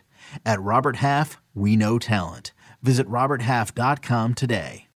support. At Robert Half, we know talent. Visit roberthalf.com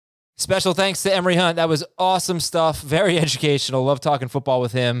today. Special thanks to Emory Hunt. That was awesome stuff. Very educational. Love talking football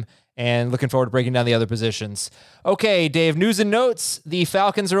with him and looking forward to breaking down the other positions. Okay, Dave, news and notes. The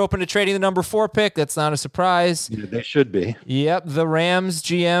Falcons are open to trading the number 4 pick. That's not a surprise. Yeah, they should be. Yep. The Rams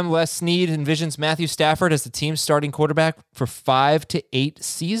GM, Les Snead, envisions Matthew Stafford as the team's starting quarterback for 5 to 8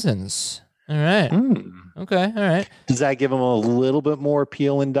 seasons. All right. Okay. All right. Does that give him a little bit more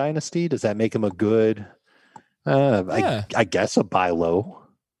appeal in Dynasty? Does that make him a good... I guess a buy low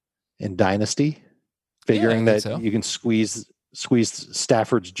in Dynasty, figuring that you can squeeze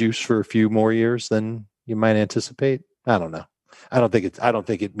Stafford's juice for a few more years than you might anticipate. I don't know. I don't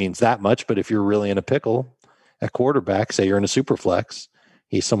think it means that much, but if you're really in a pickle at quarterback, say you're in a super flex,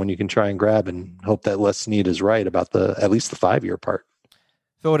 he's someone you can try and grab and hope that Les Snead is right about at least the 5-year part.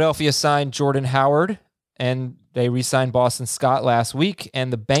 Philadelphia signed Jordan Howard, and they re-signed Boston Scott last week,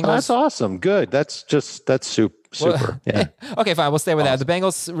 and the Bengals... Oh, that's awesome. Good. That's super. Well, yeah. Okay, fine. We'll stay with that. The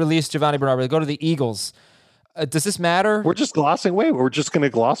Bengals released Giovanni Bernard. They go to the Eagles. Does this matter? We're just going to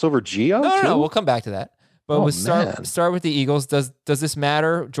gloss over Gio? No. We'll come back to that. But we'll start with the Eagles. Does this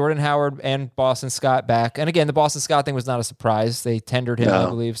matter? Jordan Howard and Boston Scott back. And again, the Boston Scott thing was not a surprise. They tendered him, I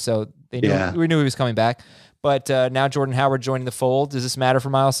believe, so we knew he was coming back. But now Jordan Howard joining the fold. Does this matter for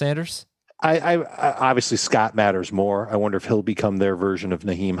Miles Sanders? I obviously Scott matters more. I wonder if he'll become their version of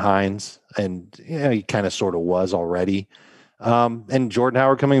Naheem Hines, and he kind of sort of was already. And Jordan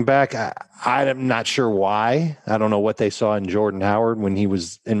Howard coming back, I'm not sure why. I don't know what they saw in Jordan Howard when he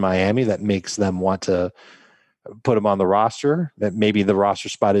was in Miami that makes them want to put him on the roster. That maybe the roster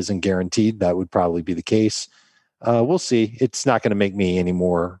spot isn't guaranteed. That would probably be the case. We'll see. It's not going to make me any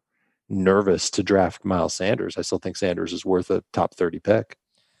more nervous to draft Miles Sanders. I still think Sanders is worth a top 30 pick.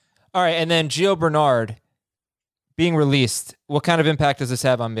 All right, and then Gio Bernard being released, what kind of impact does this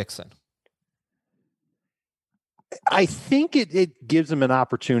have on Mixon? I think it gives him an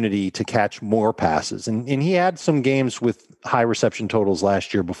opportunity to catch more passes. And he had some games with high reception totals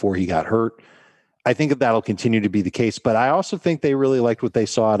last year before he got hurt. I think that'll continue to be the case. But I also think they really liked what they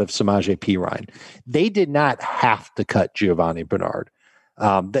saw out of Samaje Perine. They did not have to cut Giovanni Bernard.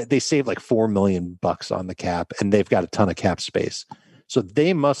 They saved like $4 million on the cap, and they've got a ton of cap space. So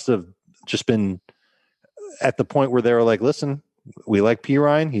they must have just been at the point where they were like, listen, we like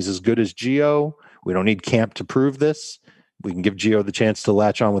Perine. He's as good as Gio. We don't need camp to prove this. We can give Gio the chance to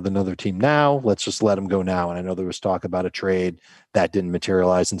latch on with another team now. Let's just let him go now. And I know there was talk about a trade that didn't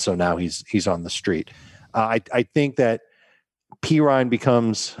materialize. And so now he's on the street. I think that Perine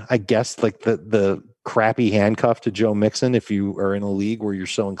becomes, I guess, like the crappy handcuff to Joe Mixon. If you are in a league where you're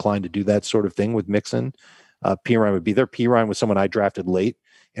so inclined to do that sort of thing with Mixon, Perine would be there. Perine was someone I drafted late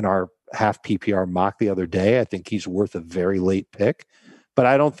in our half PPR mock the other day. I think he's worth a very late pick, but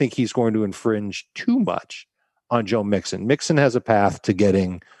I don't think he's going to infringe too much on Joe Mixon. Mixon has a path to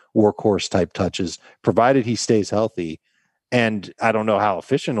getting workhorse type touches, provided he stays healthy. And I don't know how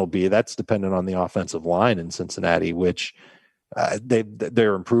efficient he'll be. That's dependent on the offensive line in Cincinnati, which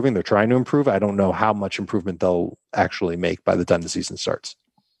they're improving. They're trying to improve. I don't know how much improvement they'll actually make by the time the season starts.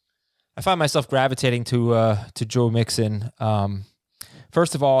 I find myself gravitating to Joe Mixon.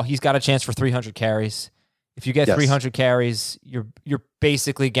 First of all, he's got a chance for 300 carries. If you get 300 carries, you're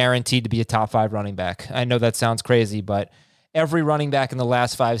basically guaranteed to be a top 5 running back. I know that sounds crazy, but every running back in the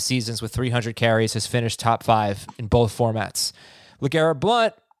last 5 seasons with 300 carries has finished top 5 in both formats. LeGarrette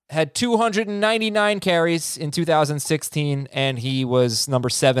Blount had 299 carries in 2016, and he was number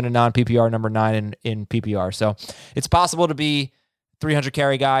 7 in non-PPR, number 9 in PPR. So it's possible to be 300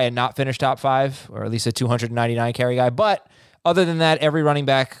 carry guy and not finish top 5, or at least a 299 carry guy. But other than that, every running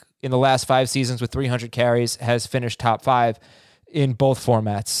back in the last 5 seasons with 300 carries has finished top 5 in both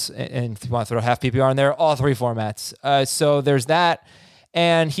formats. And if you want to throw half PPR in there, all 3 formats. So there's that.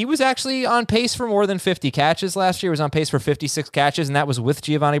 And he was actually on pace for more than 50 catches last year. He was on pace for 56 catches, and that was with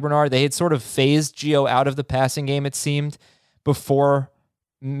Giovanni Bernard. They had sort of phased Gio out of the passing game, it seemed, before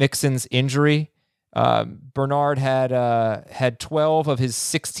Mixon's injury. Bernard had 12 of his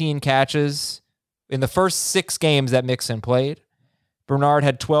 16 catches in the first 6 games that Mixon played. Bernard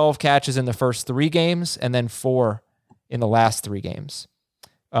had 12 catches in the first 3 games, and then 4 in the last 3 games.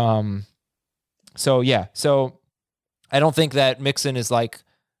 So I don't think that Mixon is like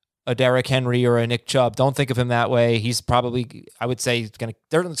a Derrick Henry or a Nick Chubb. Don't think of him that way. He's probably, I would say,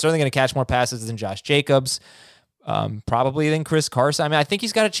 they're certainly going to catch more passes than Josh Jacobs, probably than Chris Carson. I mean, I think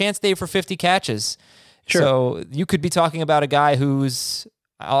he's got a chance, Dave, for 50 catches. Sure. So you could be talking about a guy who's,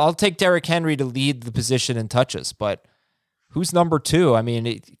 I'll take Derrick Henry to lead the position in touches, but who's number 2? I mean,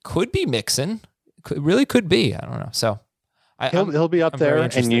 it could be Mixon. It really could be. I don't know. So he'll be up there,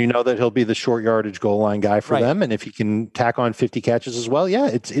 and you know that he'll be the short yardage goal line guy for them. And if he can tack on 50 catches as well,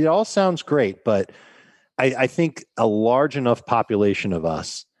 it all sounds great. But I think a large enough population of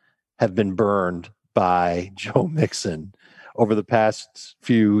us have been burned by Joe Mixon over the past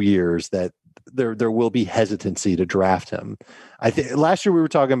few years that there will be hesitancy to draft him. I think last year we were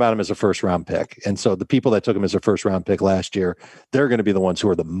talking about him as a first round pick. And so the people that took him as a first round pick last year, they're going to be the ones who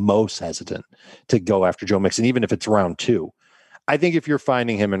are the most hesitant to go after Joe Mixon, even if it's round 2. I think if you're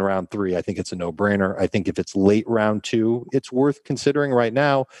finding him in round 3, I think it's a no-brainer. I think if it's late round 2, it's worth considering right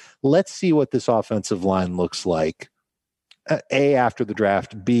now. Let's see what this offensive line looks like. A, after the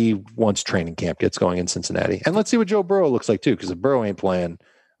draft, B, once training camp gets going in Cincinnati. And let's see what Joe Burrow looks like too, because if Burrow ain't playing,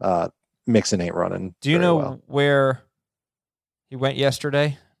 Mixon ain't running. Do you know where he went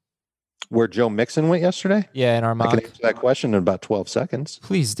yesterday? Where Joe Mixon went yesterday? Yeah, in our mock. I can answer that question in about 12 seconds.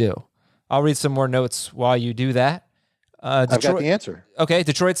 Please do. I'll read some more notes while you do that. I've got the answer. Okay,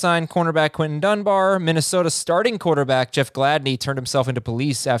 Detroit signed cornerback Quentin Dunbar. Minnesota starting quarterback Jeff Gladney turned himself into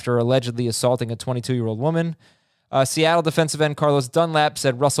police after allegedly assaulting a 22-year-old woman. Seattle defensive end Carlos Dunlap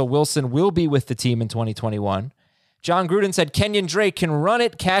said Russell Wilson will be with the team in 2021. John Gruden said Kenyon Drake can run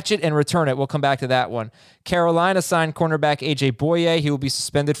it, catch it, and return it. We'll come back to that one. Carolina signed cornerback A.J. Boye. He will be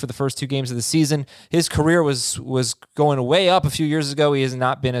suspended for the first 2 games of the season. His career was going way up a few years ago. He has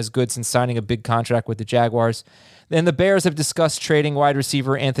not been as good since signing a big contract with the Jaguars. Then the Bears have discussed trading wide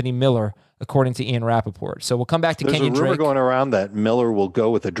receiver Anthony Miller, according to Ian Rappaport. So we'll come back to Kenyon Drake. There's a rumor going around that Miller will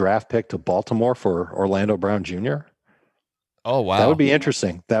go with a draft pick to Baltimore for Orlando Brown Jr. Oh, wow. That would be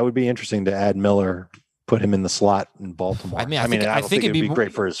interesting. That would be interesting to add Miller, put him in the slot in Baltimore. I think it'd be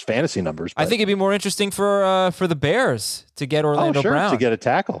great for his fantasy numbers. I think it'd be more interesting for the Bears to get Orlando Brown. To get a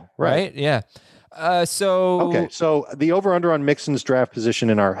tackle. Right? Yeah. So the over-under on Mixon's draft position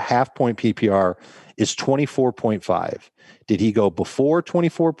in our half-point PPR is 24.5. Did he go before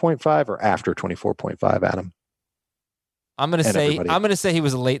 24.5 or after 24.5, Adam? I'm going to say he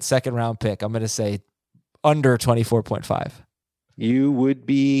was a late second round pick. I'm going to say under 24.5. You would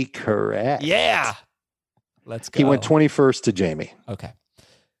be correct. Yeah. Let's go. He went 21st to Jamie. Okay.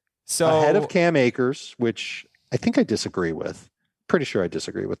 So ahead of Cam Akers, which I think I disagree with. Pretty sure I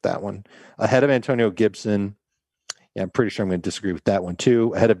disagree with that one. Ahead of Antonio Gibson. Yeah, I'm pretty sure I'm going to disagree with that one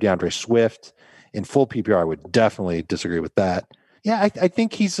too. Ahead of DeAndre Swift. In full PPR, I would definitely disagree with that. Yeah, I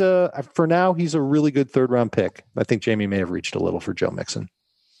think for now, he's a really good 3rd round pick. I think Jamie may have reached a little for Joe Mixon.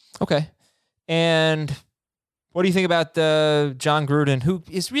 Okay. And what do you think about John Gruden, who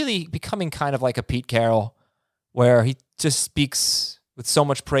is really becoming kind of like a Pete Carroll, where he just speaks with so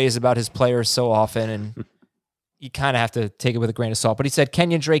much praise about his players so often, and you kind of have to take it with a grain of salt. But he said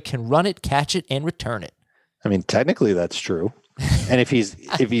Kenyon Drake can run it, catch it, and return it. I mean, technically that's true. And if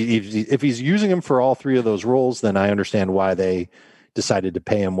he's using him for all 3 of those roles, then I understand why they decided to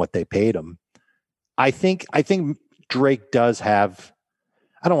pay him what they paid him. I think Drake does have,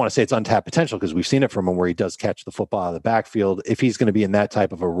 I don't want to say it's untapped potential because we've seen it from him where he does catch the football out of the backfield. If he's going to be in that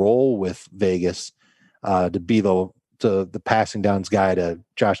type of a role with Vegas to be the passing downs guy to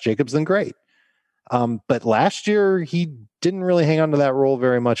Josh Jacobs, then great. But last year he didn't really hang on to that role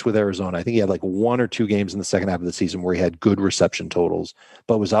very much with Arizona. I think he had like 1 or 2 games in the second half of the season where he had good reception totals,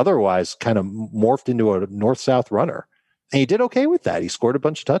 but was otherwise kind of morphed into a north-south runner. And he did okay with that. He scored a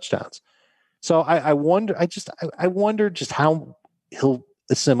bunch of touchdowns. So I wonder just how he'll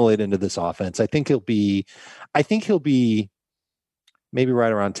assimilate into this offense. I think he'll be maybe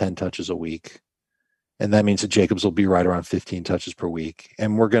right around 10 touches a week. And that means that Jacobs will be right around 15 touches per week.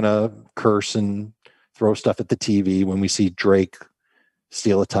 And we're going to curse and throw stuff at the TV when we see Drake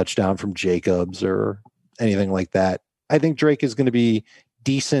steal a touchdown from Jacobs or anything like that. I think Drake is going to be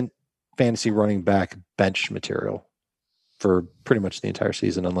decent fantasy running back bench material for pretty much the entire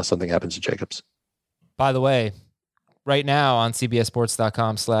season, unless something happens to Jacobs. By the way, right now on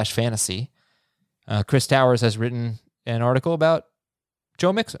cbssports.com/fantasy, Chris Towers has written an article about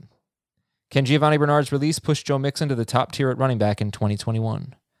Joe Mixon. Can Giovanni Bernard's release push Joe Mixon to the top tier at running back in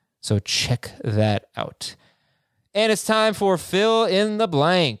 2021? So check that out. And it's time for Fill in the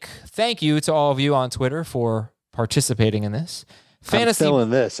Blank. Thank you to all of you on Twitter for participating in this. Fantasy. I'm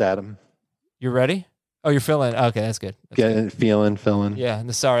filling this, Adam. You ready? Oh, you're filling. Okay, that's good. Filling. Yeah,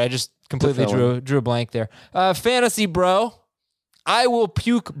 sorry, I just completely drew a blank there. Fantasy bro, I will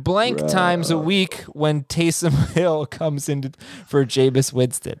puke blank times a week when Taysom Hill comes in for Jameis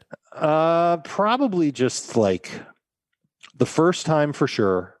Winston. Probably just like the first time for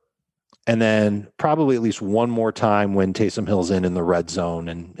sure. And then probably at least one more time when Taysom Hill's in the red zone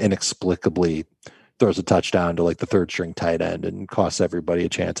and inexplicably throws a touchdown to like the third string tight end and costs everybody a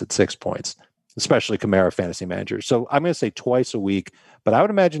chance at 6 points, especially Kamara fantasy managers. So I'm going to say twice a week, but I would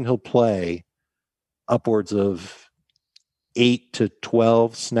imagine he'll play upwards of 8 to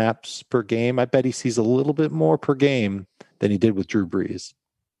 12 snaps per game. I bet he sees a little bit more per game than he did with Drew Brees.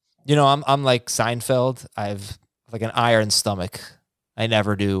 You know, I'm like Seinfeld. I've like an iron stomach. I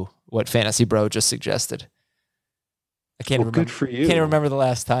never do what Fantasy Bro just suggested. I can't remember. Good for you. Can't remember the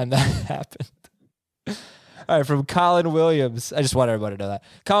last time that happened. All right, from Colin Williams. I just want everybody to know that.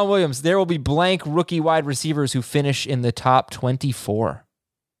 Colin Williams, there will be blank rookie wide receivers who finish in the top 24.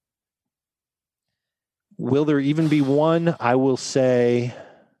 Will there even be one? I will say,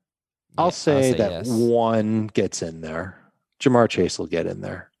 I'll say that yes. One gets in there. Jamar Chase will get in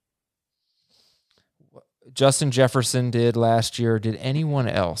there. Justin Jefferson did last year. Did anyone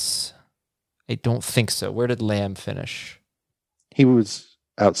else? I don't think so. Where did Lamb finish? He was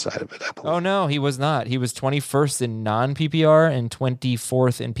outside of it, I believe. Oh, no, he was not. He was 21st in non-PPR and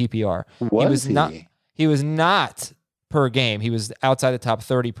 24th in PPR. He was not per game. He was outside the top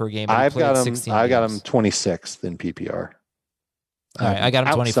 30 per game. I've got him 26th in PPR. All right, I got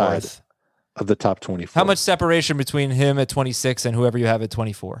him 24th. Of the top 24. How much separation between him at 26 and whoever you have at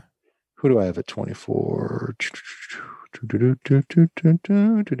 24? Who do I have at 24?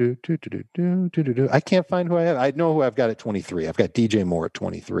 I can't find who I have. I know who I've got at 23. I've got DJ Moore at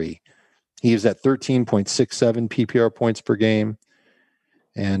 23. He is at 13.67 PPR points per game.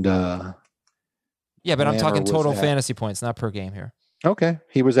 And yeah, but I'm talking total fantasy points, not per game here. Okay.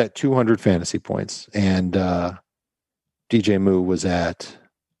 He was at 200 fantasy points. And DJ Moore was at,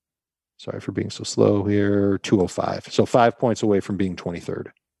 sorry for being so slow here, 205. So 5 points away from being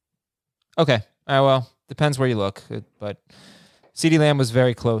 23rd. Okay. All right, well, depends where you look. But CeeDee Lamb was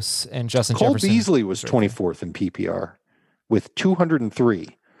very close, and Justin Jefferson. Cole Beasley was 24th in PPR with 203.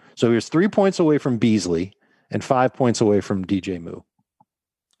 So he was 3 points away from Beasley and 5 points away from DJ Moore.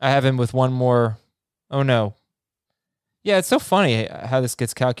 I have him with one more. Oh, no. Yeah, it's so funny how this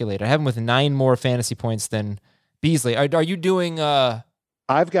gets calculated. I have him with 9 more fantasy points than Beasley. Are you doing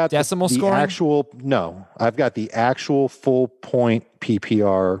I've got decimal scoring? I've got the actual full point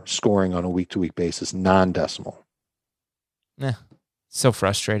PPR scoring on a week-to-week basis, non-decimal. So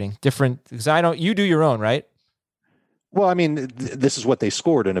frustrating. Different, because you do your own, right? Well, I mean, this is what they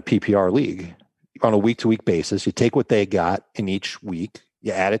scored in a PPR league on a week-to-week basis. You take what they got in each week,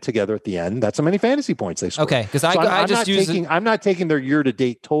 you add it together at the end. That's how many fantasy points they scored. Okay, because I'm not taking their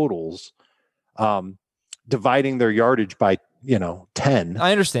year-to-date totals, dividing their yardage by 10.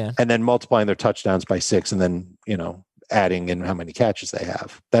 I understand. And then multiplying their touchdowns by 6 and then, adding in how many catches they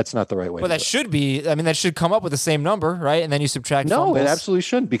have. That's not the right way. Well, that should come up with the same number, right? And then you subtract fumbles. No, it absolutely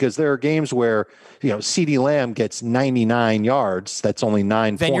shouldn't, because there are games where, CeeDee Lamb gets 99 yards. That's only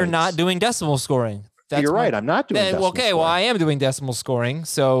 9 points. Then you're not doing decimal scoring. You're right. I'm not doing decimal scoring. Well, I am doing decimal scoring.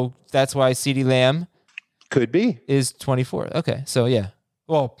 So that's why CeeDee Lamb could be is 24. Okay. So yeah.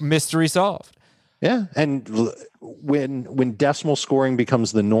 Well, mystery solved. Yeah, and when decimal scoring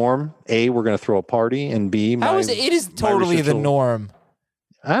becomes the norm, A, we're going to throw a party, and B, it is totally the norm.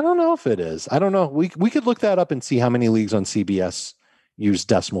 I don't know if it is. I don't know. We could look that up and see how many leagues on CBS use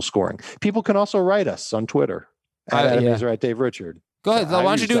decimal scoring. People can also write us on Twitter at Adam Aizer, at Dave Richard. Go ahead. Why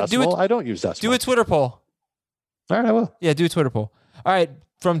don't you do it? I don't use decimal. Do a Twitter poll. All right, I will. Yeah, do a Twitter poll. All right,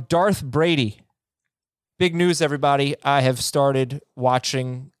 from Darth Brady. Big news, everybody. I have started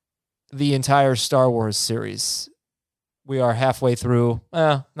watching the entire Star Wars series. We are halfway through,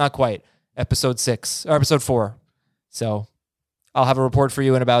 not quite, episode 4. So I'll have a report for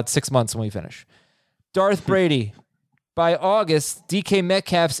you in about 6 months when we finish. Darth Brady. By August, DK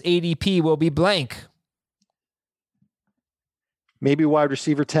Metcalf's ADP will be blank. Maybe wide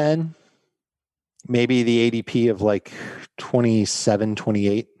receiver 10. Maybe the ADP of like 27,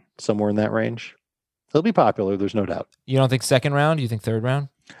 28, somewhere in that range. He'll be popular, there's no doubt. You don't think second round? You think third round?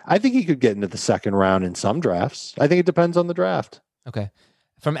 I think he could get into the second round in some drafts. I think it depends on the draft. Okay.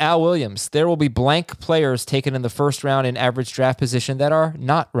 From Al Williams, there will be blank players taken in the first round in average draft position that are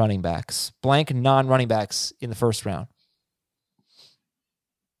not running backs. Blank non-running backs in the first round.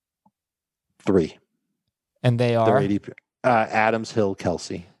 3. And they are? ADP, Adams, Hill,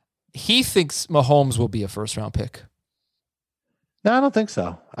 Kelsey. He thinks Mahomes will be a first-round pick. No, I don't think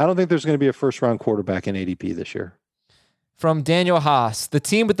so. I don't think there's going to be a first-round quarterback in ADP this year. From Daniel Haas, the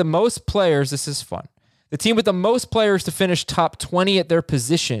team with the most players, this is fun. The team with the most players to finish top 20 at their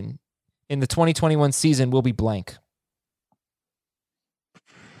position in the 2021 season will be blank.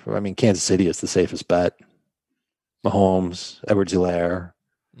 I mean, Kansas City is the safest bet. Mahomes, Edwards-Helaire,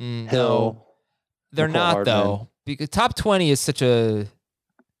 Hill. No, they're McCall not, Hardman. though. Because top 20 is such a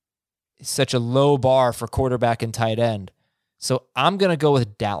low bar for quarterback and tight end. So I'm going to go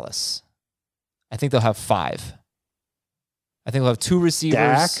with Dallas. I think they'll have 5. I think they'll have 2 receivers.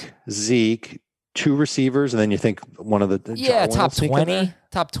 Dak, Zeke, 2 receivers, and then you think one of the Yeah, Jarwin top will sneak in 20. there?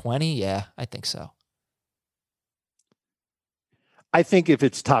 Top 20, yeah, I think so. I think if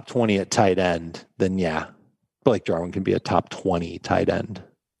it's top 20 at tight end, then yeah, Blake Jarwin can be a top 20 tight end.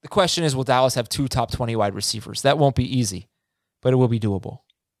 The question is, will Dallas have 2 top 20 wide receivers? That won't be easy, but it will be doable.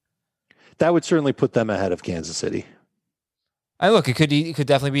 That would certainly put them ahead of Kansas City. And look, it could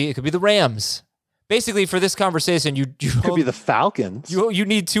definitely be. It could be the Rams. Basically, for this conversation, you Could be the Falcons. You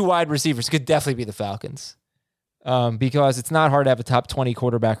need 2 wide receivers. It could definitely be the Falcons, because it's not hard to have a top 20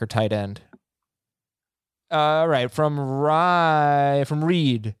 quarterback or tight end. All right, from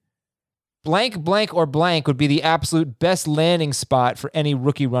Reed, blank, blank, or blank would be the absolute best landing spot for any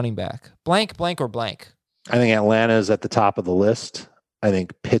rookie running back. Blank, blank, or blank. I think Atlanta is at the top of the list. I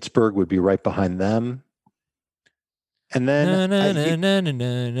think Pittsburgh would be right behind them. And then I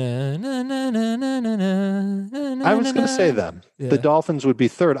was going to say them. Yeah. The Dolphins would be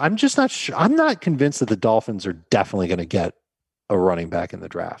third. I'm just not sure. I'm not convinced that the Dolphins are definitely going to get a running back in the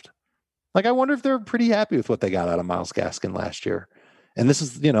draft. Like, I wonder if they're pretty happy with what they got out of Myles Gaskin last year. And this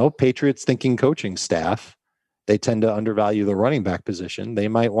is, Patriots thinking coaching staff. They tend to undervalue the running back position. They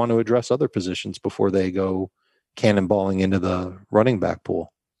might want to address other positions before they go cannonballing into the running back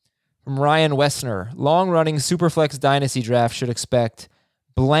pool. From Ryan Wessner, long-running Superflex Dynasty draft should expect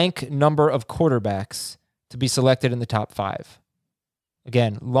blank number of quarterbacks to be selected in the top 5.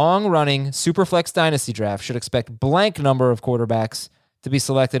 Again, long-running Superflex Dynasty draft should expect blank number of quarterbacks to be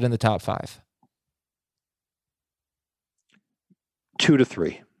selected in the top 5. 2 to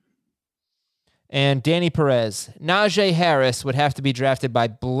 3. And Danny Perez, Najee Harris would have to be drafted by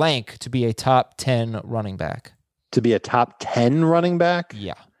blank to be a top 10 running back. To be a top 10 running back?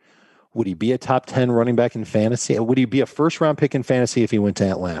 Yeah. Would he be a top 10 running back in fantasy? Would he be a first-round pick in fantasy if he went to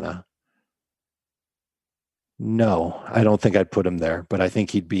Atlanta? No, I don't think I'd put him there, but I think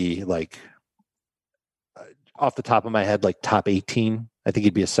he'd be like, off the top of my head, like top 18. I think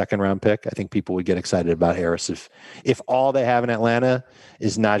he'd be a second-round pick. I think people would get excited about Harris if all they have in Atlanta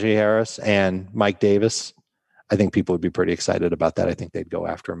is Najee Harris and Mike Davis. I think people would be pretty excited about that. I think they'd go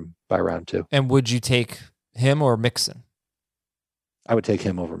after him by round 2. And would you take him or Mixon? I would take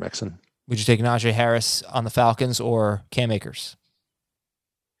him over Mixon. Would you take Najee Harris on the Falcons or Cam Akers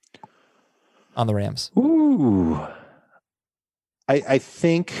on the Rams? Ooh. I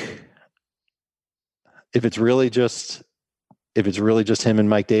think if it's really just him and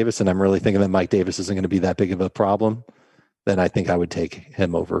Mike Davis, and I'm really thinking that Mike Davis isn't going to be that big of a problem, then I think I would take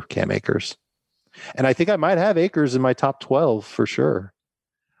him over Cam Akers. And I think I might have Akers in my top 12 for sure.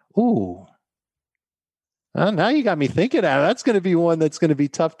 Ooh. Now you got me thinking. That's going to be one that's going to be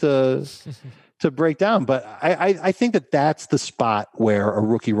tough to break down. But I think that's the spot where a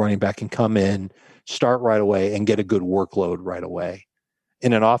rookie running back can come in, start right away, and get a good workload right away.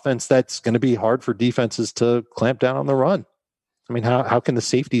 In an offense that's going to be hard for defenses to clamp down on the run. I mean, how can the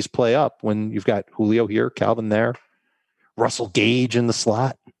safeties play up when you've got Julio here, Calvin there, Russell Gage in the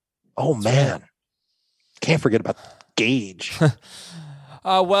slot? Oh, man. Can't forget about Gage.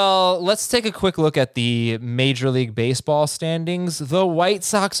 Well, let's take a quick look at the Major League Baseball standings. The White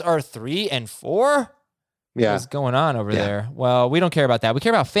Sox are 3-4. Yeah. What's going on over there? Well, we don't care about that. We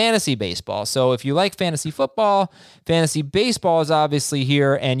care about fantasy baseball. So if you like fantasy football, fantasy baseball is obviously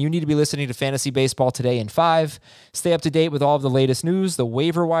here, and you need to be listening to Fantasy Baseball Today in 5. Stay up to date with all of the latest news, the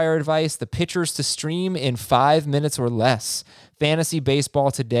waiver wire advice, the pitchers to stream in 5 minutes or less. Fantasy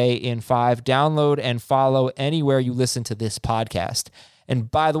Baseball Today in 5. Download and follow anywhere you listen to this podcast. And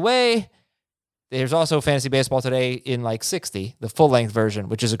by the way, there's also Fantasy Baseball Today in like 60, the full-length version,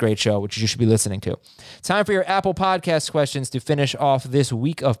 which is a great show, which you should be listening to. Time for your Apple Podcast questions to finish off this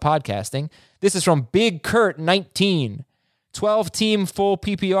week of podcasting. This is from Big Kurt 19. 12-team full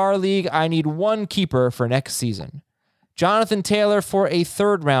PPR league. I need one keeper for next season. Jonathan Taylor for a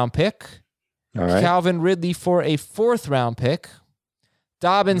 3rd-round pick. All right. Calvin Ridley for a 4th-round pick.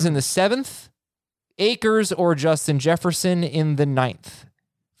 Dobbins in the 7th. Akers or Justin Jefferson in the 9th.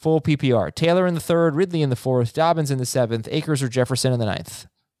 Full PPR. Taylor in the 3rd, Ridley in the 4th, Dobbins in the 7th, Akers or Jefferson in the 9th.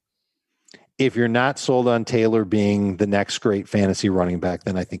 If you're not sold on Taylor being the next great fantasy running back,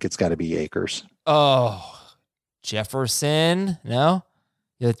 then I think it's got to be Akers. Oh, Jefferson? No?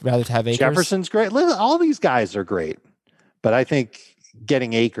 You'd rather have Akers? Jefferson's great. Listen, all these guys are great. But I think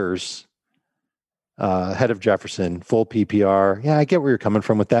getting Akers ahead of Jefferson, full PPR. Yeah, I get where you're coming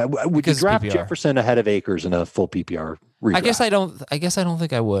from with that. Would you draft PPR. Jefferson ahead of Akers in a full PPR redraft? I guess I don't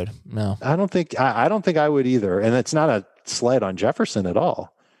think I would. No. I don't think I would either. And it's not a slight on Jefferson at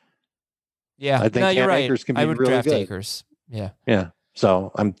all. Yeah. I think no, you're Cam right. Akers can be I would really draft good. Akers. Yeah. Yeah.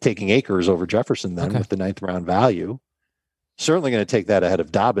 So I'm taking Akers over Jefferson then Okay. with the 9th round value. Certainly going to take that ahead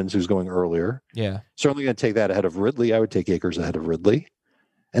of Dobbins, who's going earlier. Yeah. Certainly going to take that ahead of Ridley. I would take Akers ahead of Ridley.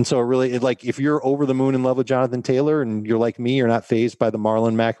 And so really, like, if you're over the moon in love with Jonathan Taylor and you're like me, you're not fazed by the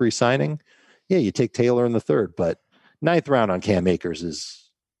Marlon Mack re-signing, yeah, you take Taylor in the 3rd. But 9th round on Cam Akers is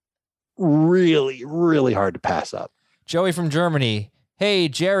really, really hard to pass up. Joey from Germany. Hey,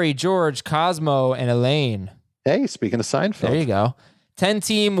 Jerry, George, Cosmo, and Elaine. Hey, speaking of Seinfeld. There you go.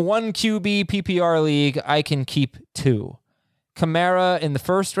 10-team, 1 QB PPR league. I can keep 2. Kamara in the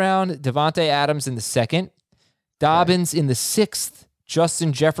 1st round. Devontae Adams in the 2nd. Dobbins in the 6th.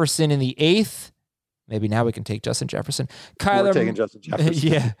 Justin Jefferson in the 8th. Maybe now we can take Justin Jefferson. We're taking Justin Jefferson.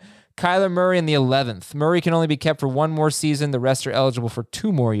 Yeah. Kyler Murray in the 11th. Murray can only be kept for 1 more season. The rest are eligible for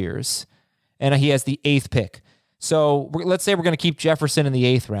 2 more years. And he has the 8th pick. So let's say we're going to keep Jefferson in the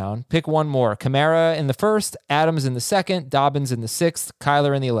 8th round. Pick 1 more. Kamara in the 1st, Adams in the 2nd, Dobbins in the 6th,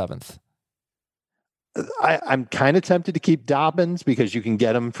 Kyler in the 11th. I'm kind of tempted to keep Dobbins because you can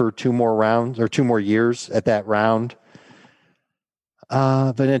get him for 2 more rounds or 2 more years at that round.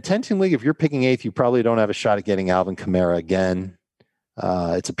 But in a 10-team league, if you're picking 8th, you probably don't have a shot at getting Alvin Kamara again.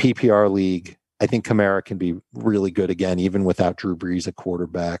 It's a PPR league. I think Kamara can be really good again, even without Drew Brees at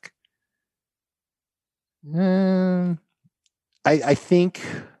quarterback. I think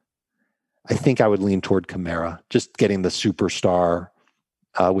I would lean toward Kamara, just getting the superstar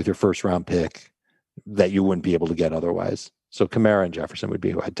with your 1st round pick that you wouldn't be able to get otherwise. So Kamara and Jefferson would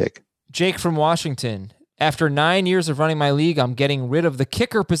be who I'd take. Jake from Washington. After 9 years of running my league, I'm getting rid of the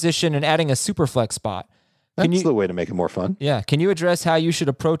kicker position and adding a super flex spot. That's the way to make it more fun. Yeah. Can you address how you should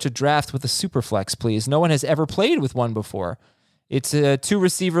approach a draft with a super flex, please? No one has ever played with one before. It's a 2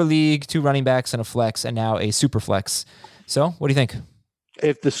 receiver league, 2 running backs and a flex, and now a super flex. So what do you think?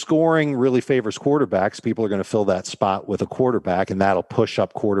 If the scoring really favors quarterbacks, people are going to fill that spot with a quarterback, and that'll push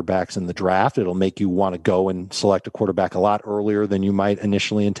up quarterbacks in the draft. It'll make you want to go and select a quarterback a lot earlier than you might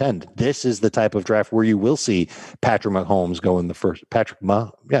initially intend. This is the type of draft where you will see Patrick Mahomes go in the first. I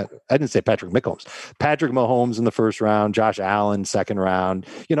didn't say Patrick Mahomes. Patrick Mahomes in the 1st round, Josh Allen 2nd round.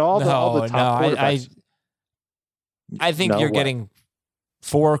 All the top quarterbacks. I think you're getting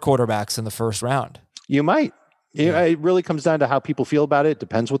 4 quarterbacks in the 1st round. You might. It really comes down to how people feel about it.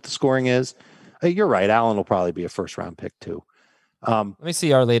 Depends what the scoring is. You're right. Allen will probably be a 1st round pick too. Let me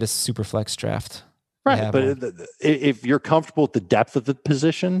see our latest Superflex draft. Right. But if you're comfortable with the depth of the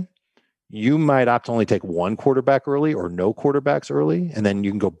position, you might opt to only take 1 quarterback early or no quarterbacks early. And then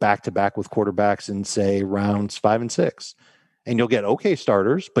you can go back to back with quarterbacks in, say, rounds 5 and 6. And you'll get okay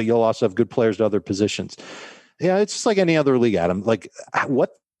starters, but you'll also have good players to other positions. Yeah, it's just like any other league, Adam. Like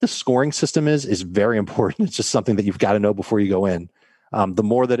what the scoring system is very important. It's just something that you've got to know before you go in. The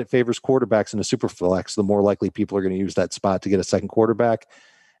more that it favors quarterbacks in a super flex, the more likely people are going to use that spot to get a 2nd quarterback.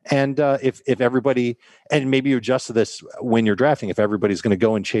 And if everybody, and maybe you adjust to this when you're drafting, if everybody's going to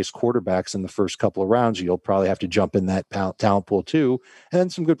go and chase quarterbacks in the first couple of rounds, you'll probably have to jump in that talent pool too. And then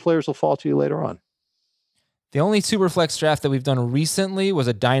some good players will fall to you later on. The only super flex draft that we've done recently was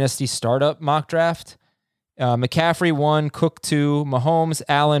a dynasty startup mock draft. McCaffrey 1, Cook 2, Mahomes,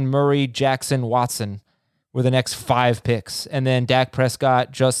 Allen, Murray, Jackson, Watson were the next 5 picks. And then Dak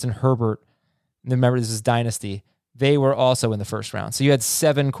Prescott, Justin Herbert remember this is Dynasty, they were also in the first round. So you had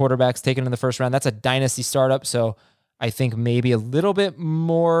 7 quarterbacks taken in the first round. That's a Dynasty startup. So I think maybe a little bit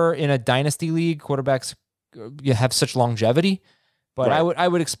more in a Dynasty league. Quarterbacks, you have such longevity. But right. I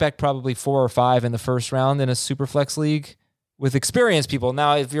would expect probably 4 or 5 in the first round in a Superflex league with experienced people.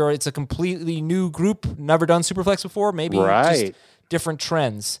 Now, if it's a completely new group, never done Superflex before, maybe just different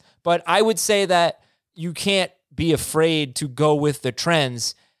trends. But I would say that you can't be afraid to go with the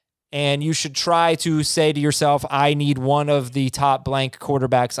trends, and you should try to say to yourself, I need one of the top blank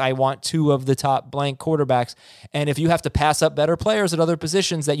quarterbacks. I want 2 of the top blank quarterbacks. And if you have to pass up better players at other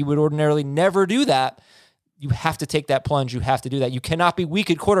positions that you would ordinarily never do that, you have to take that plunge. You have to do that. You cannot be weak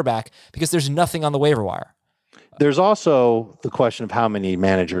at quarterback because there's nothing on the waiver wire. There's also the question of how many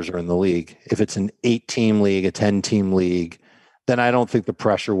managers are in the league. If it's an 8-team league, a 10-team league, then I don't think the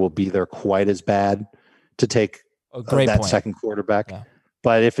pressure will be there quite as bad to take that second quarterback. Yeah.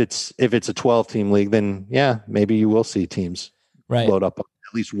 But if it's a 12-team league, then maybe you will see teams load up at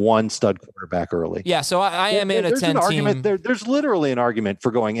least one stud quarterback early. Yeah, so I am in a 10-team. There's literally an argument for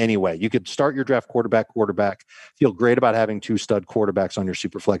going anyway. You could start your draft quarterback, feel great about having 2 stud quarterbacks on your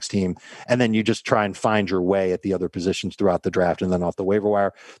Superflex team, and then you just try and find your way at the other positions throughout the draft and then off the waiver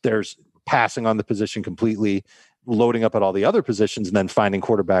wire. There's passing on the position completely, loading up at all the other positions, and then finding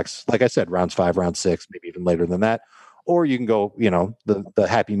quarterbacks, like I said, rounds 5, round 6, maybe even later than that. Or you can go, the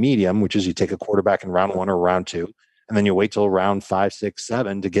happy medium, which is you take a quarterback in round 1 or round 2, and then you wait till round 5, 6,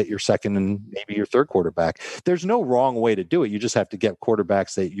 7 to get your second and maybe your third quarterback. There's no wrong way to do it. You just have to get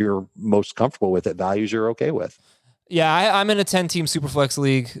quarterbacks that you're most comfortable with, at values you're okay with. Yeah, I'm in a 10-team Superflex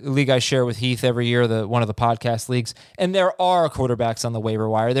league I share with Heath every year, one of the podcast leagues, and there are quarterbacks on the waiver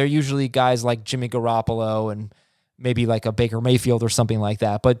wire. They're usually guys like Jimmy Garoppolo and maybe like a Baker Mayfield or something like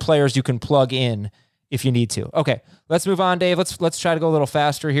that, but players you can plug in if you need to. Okay, let's move on, Dave. Let's try to go a little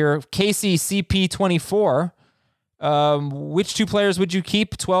faster here. Casey CP24. Which 2 players would you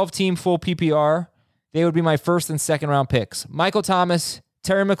keep? 12-team full PPR. They would be my first and second round picks. Michael Thomas,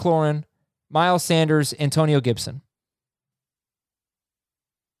 Terry McLaurin, Miles Sanders, Antonio Gibson.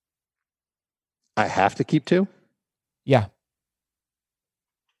 I have to keep 2? Yeah.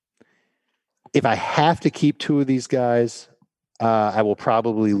 If I have to keep 2 of these guys, I will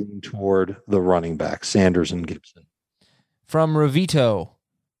probably lean toward the running back, Sanders and Gibson. From Ravito.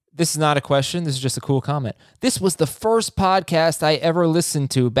 This is not a question. This is just a cool comment. This was the first podcast I ever listened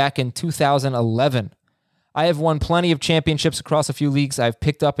to back in 2011. I have won plenty of championships across a few leagues. I've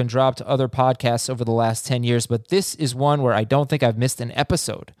picked up and dropped other podcasts over the last 10 years, but this is one where I don't think I've missed an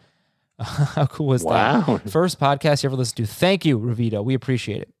episode. How cool was that? First podcast you ever listened to. Thank you, Ravito. We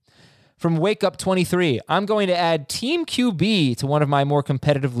appreciate it. From Wake Up 23, I'm going to add Team QB to one of my more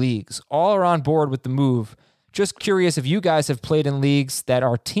competitive leagues. All are on board with the move. Just curious if you guys have played in leagues that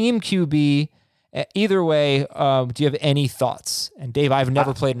are Team QB. Either way, do you have any thoughts? And Dave, I've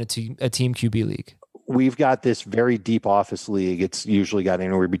never played in a Team QB league. We've got this very deep office league. It's usually got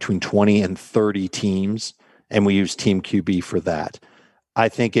anywhere between 20 and 30 teams, and we use Team QB for that. I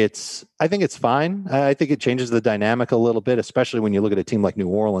think it's fine. I think it changes the dynamic a little bit, especially when you look at a team like New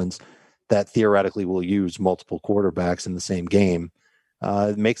Orleans that theoretically will use multiple quarterbacks in the same game.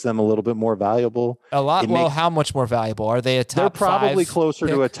 It makes them a little bit more valuable. A lot. How much more valuable? Are they a top? They're probably 5 closer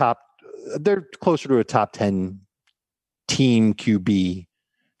pick? to a top. They're closer to a top 10 team QB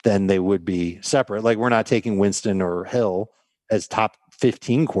than they would be separate. Like, we're not taking Winston or Hill as top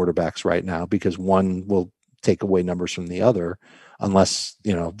 15 quarterbacks right now because one will take away numbers from the other, unless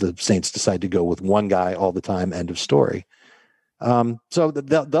the Saints decide to go with one guy all the time. End of story. So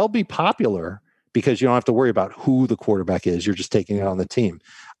they'll be popular because you don't have to worry about who the quarterback is. You're just taking it on the team.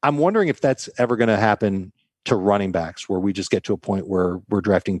 I'm wondering if that's ever going to happen to running backs, where we just get to a point where we're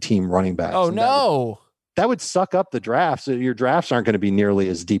drafting team running backs. Oh, no. That would suck up the drafts. Your drafts aren't going to be nearly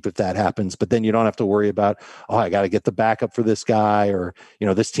as deep if that happens, but then you don't have to worry about, I got to get the backup for this guy, or,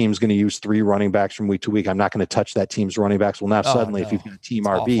 this team's going to use 3 running backs from week to week. I'm not going to touch that team's running backs. Well, now suddenly if you've got team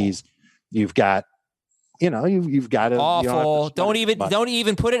RBs, awful. You've got, you've got to awful. Don't even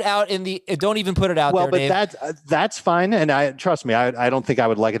put it out don't even put it out there, Dave. But that's fine. And trust me, I don't think I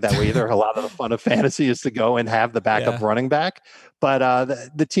would like it that way either. A lot of the fun of fantasy is to go and have the backup running back, but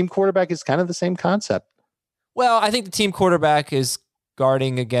the team quarterback is kind of the same concept. Well, I think the team quarterback is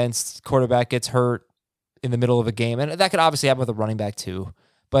guarding against quarterback gets hurt in the middle of a game. And that could obviously happen with a running back too.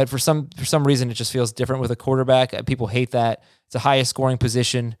 But for some reason, it just feels different with a quarterback. People hate that. It's the highest scoring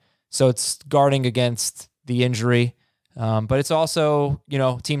position. So it's guarding against the injury. But it's also,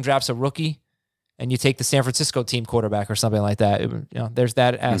 team drafts a rookie and you take the San Francisco team quarterback or something like that. There's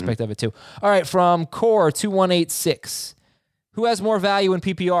that aspect of it too. All right. From Core 2186. Who has more value in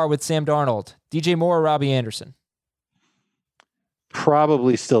PPR with Sam Darnold? DJ Moore or Robbie Anderson?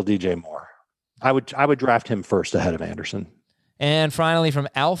 Probably still DJ Moore. I would draft him first ahead of Anderson. And finally from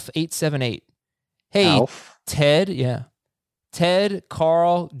Alf878. Hey, Alf? Ted, yeah. Ted,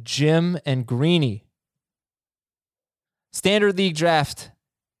 Carl, Jim, and Greeny. Standard League draft.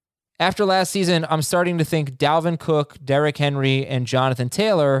 After last season, I'm starting to think Dalvin Cook, Derrick Henry, and Jonathan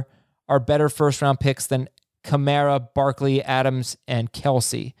Taylor are better first-round picks than Kamara, Barkley, Adams, and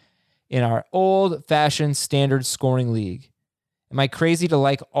Kelsey in our old-fashioned standard scoring league. Am I crazy to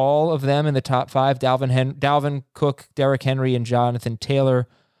like all of them in the top 5? Dalvin Cook, Derrick Henry, and Jonathan Taylor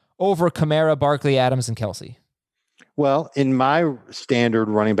over Kamara, Barkley, Adams, and Kelsey? Well, in my standard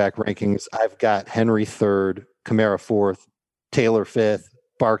running back rankings, I've got Henry 3rd, Kamara 4th, Taylor 5th,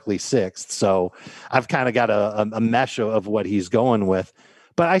 Barkley 6th. So I've kind of got a mesh of what he's going with.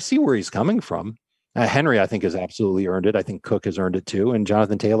 But I see where he's coming from. Henry, I think, has absolutely earned it. I think Cook has earned it too. And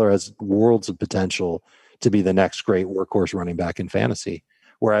Jonathan Taylor has worlds of potential to be the next great workhorse running back in fantasy.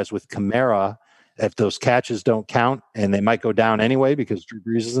 Whereas with Kamara, if those catches don't count, and they might go down anyway because Drew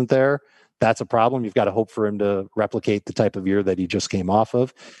Brees isn't there, that's a problem. You've got to hope for him to replicate the type of year that he just came off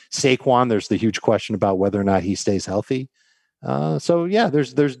of. Saquon, there's the huge question about whether or not he stays healthy. So yeah,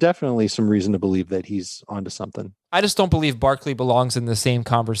 there's definitely some reason to believe that he's onto something. I just don't believe Barkley belongs in the same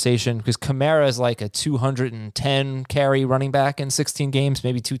conversation because Kamara is like a 210 carry running back in 16 games,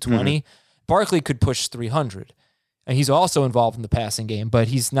 maybe 220. Mm-hmm. Barkley could push 300, and he's also involved in the passing game, but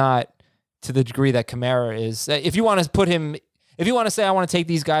he's not to the degree that Kamara is. If you want to put him, if you want to say, I want to take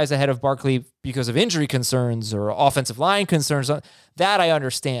these guys ahead of Barkley because of injury concerns or offensive line concerns, that I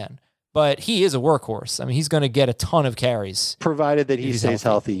understand. But he is a workhorse. I mean, he's going to get a ton of carries. Provided that he stays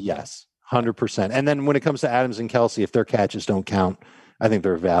healthy, yes, 100%. And then when it comes to Adams and Kelsey, if their catches don't count, I think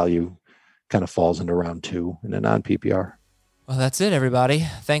their value kind of falls into round 2 in a non-PPR. Well, that's it, everybody.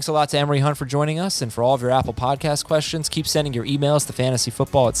 Thanks a lot to Emory Hunt for joining us and for all of your Apple Podcast questions. Keep sending your emails to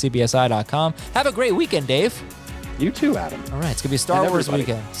fantasyfootball@cbsi.com. Have a great weekend, Dave. You too, Adam. All right, it's going to be a Star Wars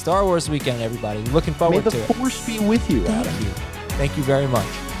weekend. Star Wars weekend, everybody. Looking forward to it. May the Force be with you, Adam. Thank you very much.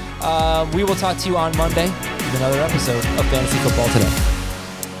 We will talk to you on Monday with another episode of Fantasy Football Today.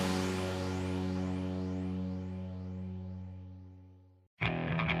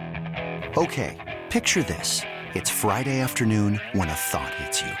 Okay, picture this. It's Friday afternoon when a thought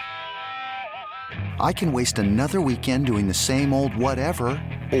hits you. I can waste another weekend doing the same old whatever,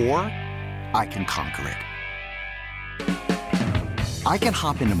 or I can conquer it. I can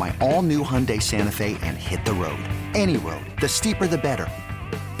hop into my all-new Hyundai Santa Fe and hit the road. Any road. The steeper, the better.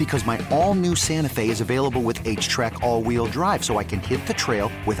 Because my all-new Santa Fe is available with H-Track all-wheel drive, so I can hit the trail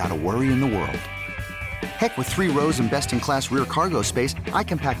without a worry in the world. Heck, with 3 rows and best-in-class rear cargo space, I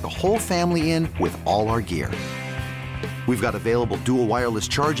can pack the whole family in with all our gear. We've got available dual wireless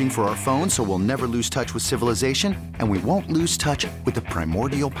charging for our phones, so we'll never lose touch with civilization, and we won't lose touch with the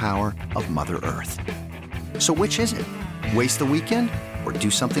primordial power of Mother Earth. So which is it? Waste the weekend or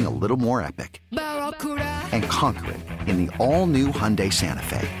do something a little more epic and conquer it in the all-new Hyundai Santa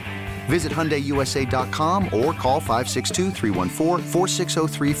Fe? Visit HyundaiUSA.com or call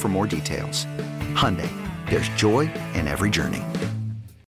 562-314-4603 for more details. Hyundai, there's joy in every journey.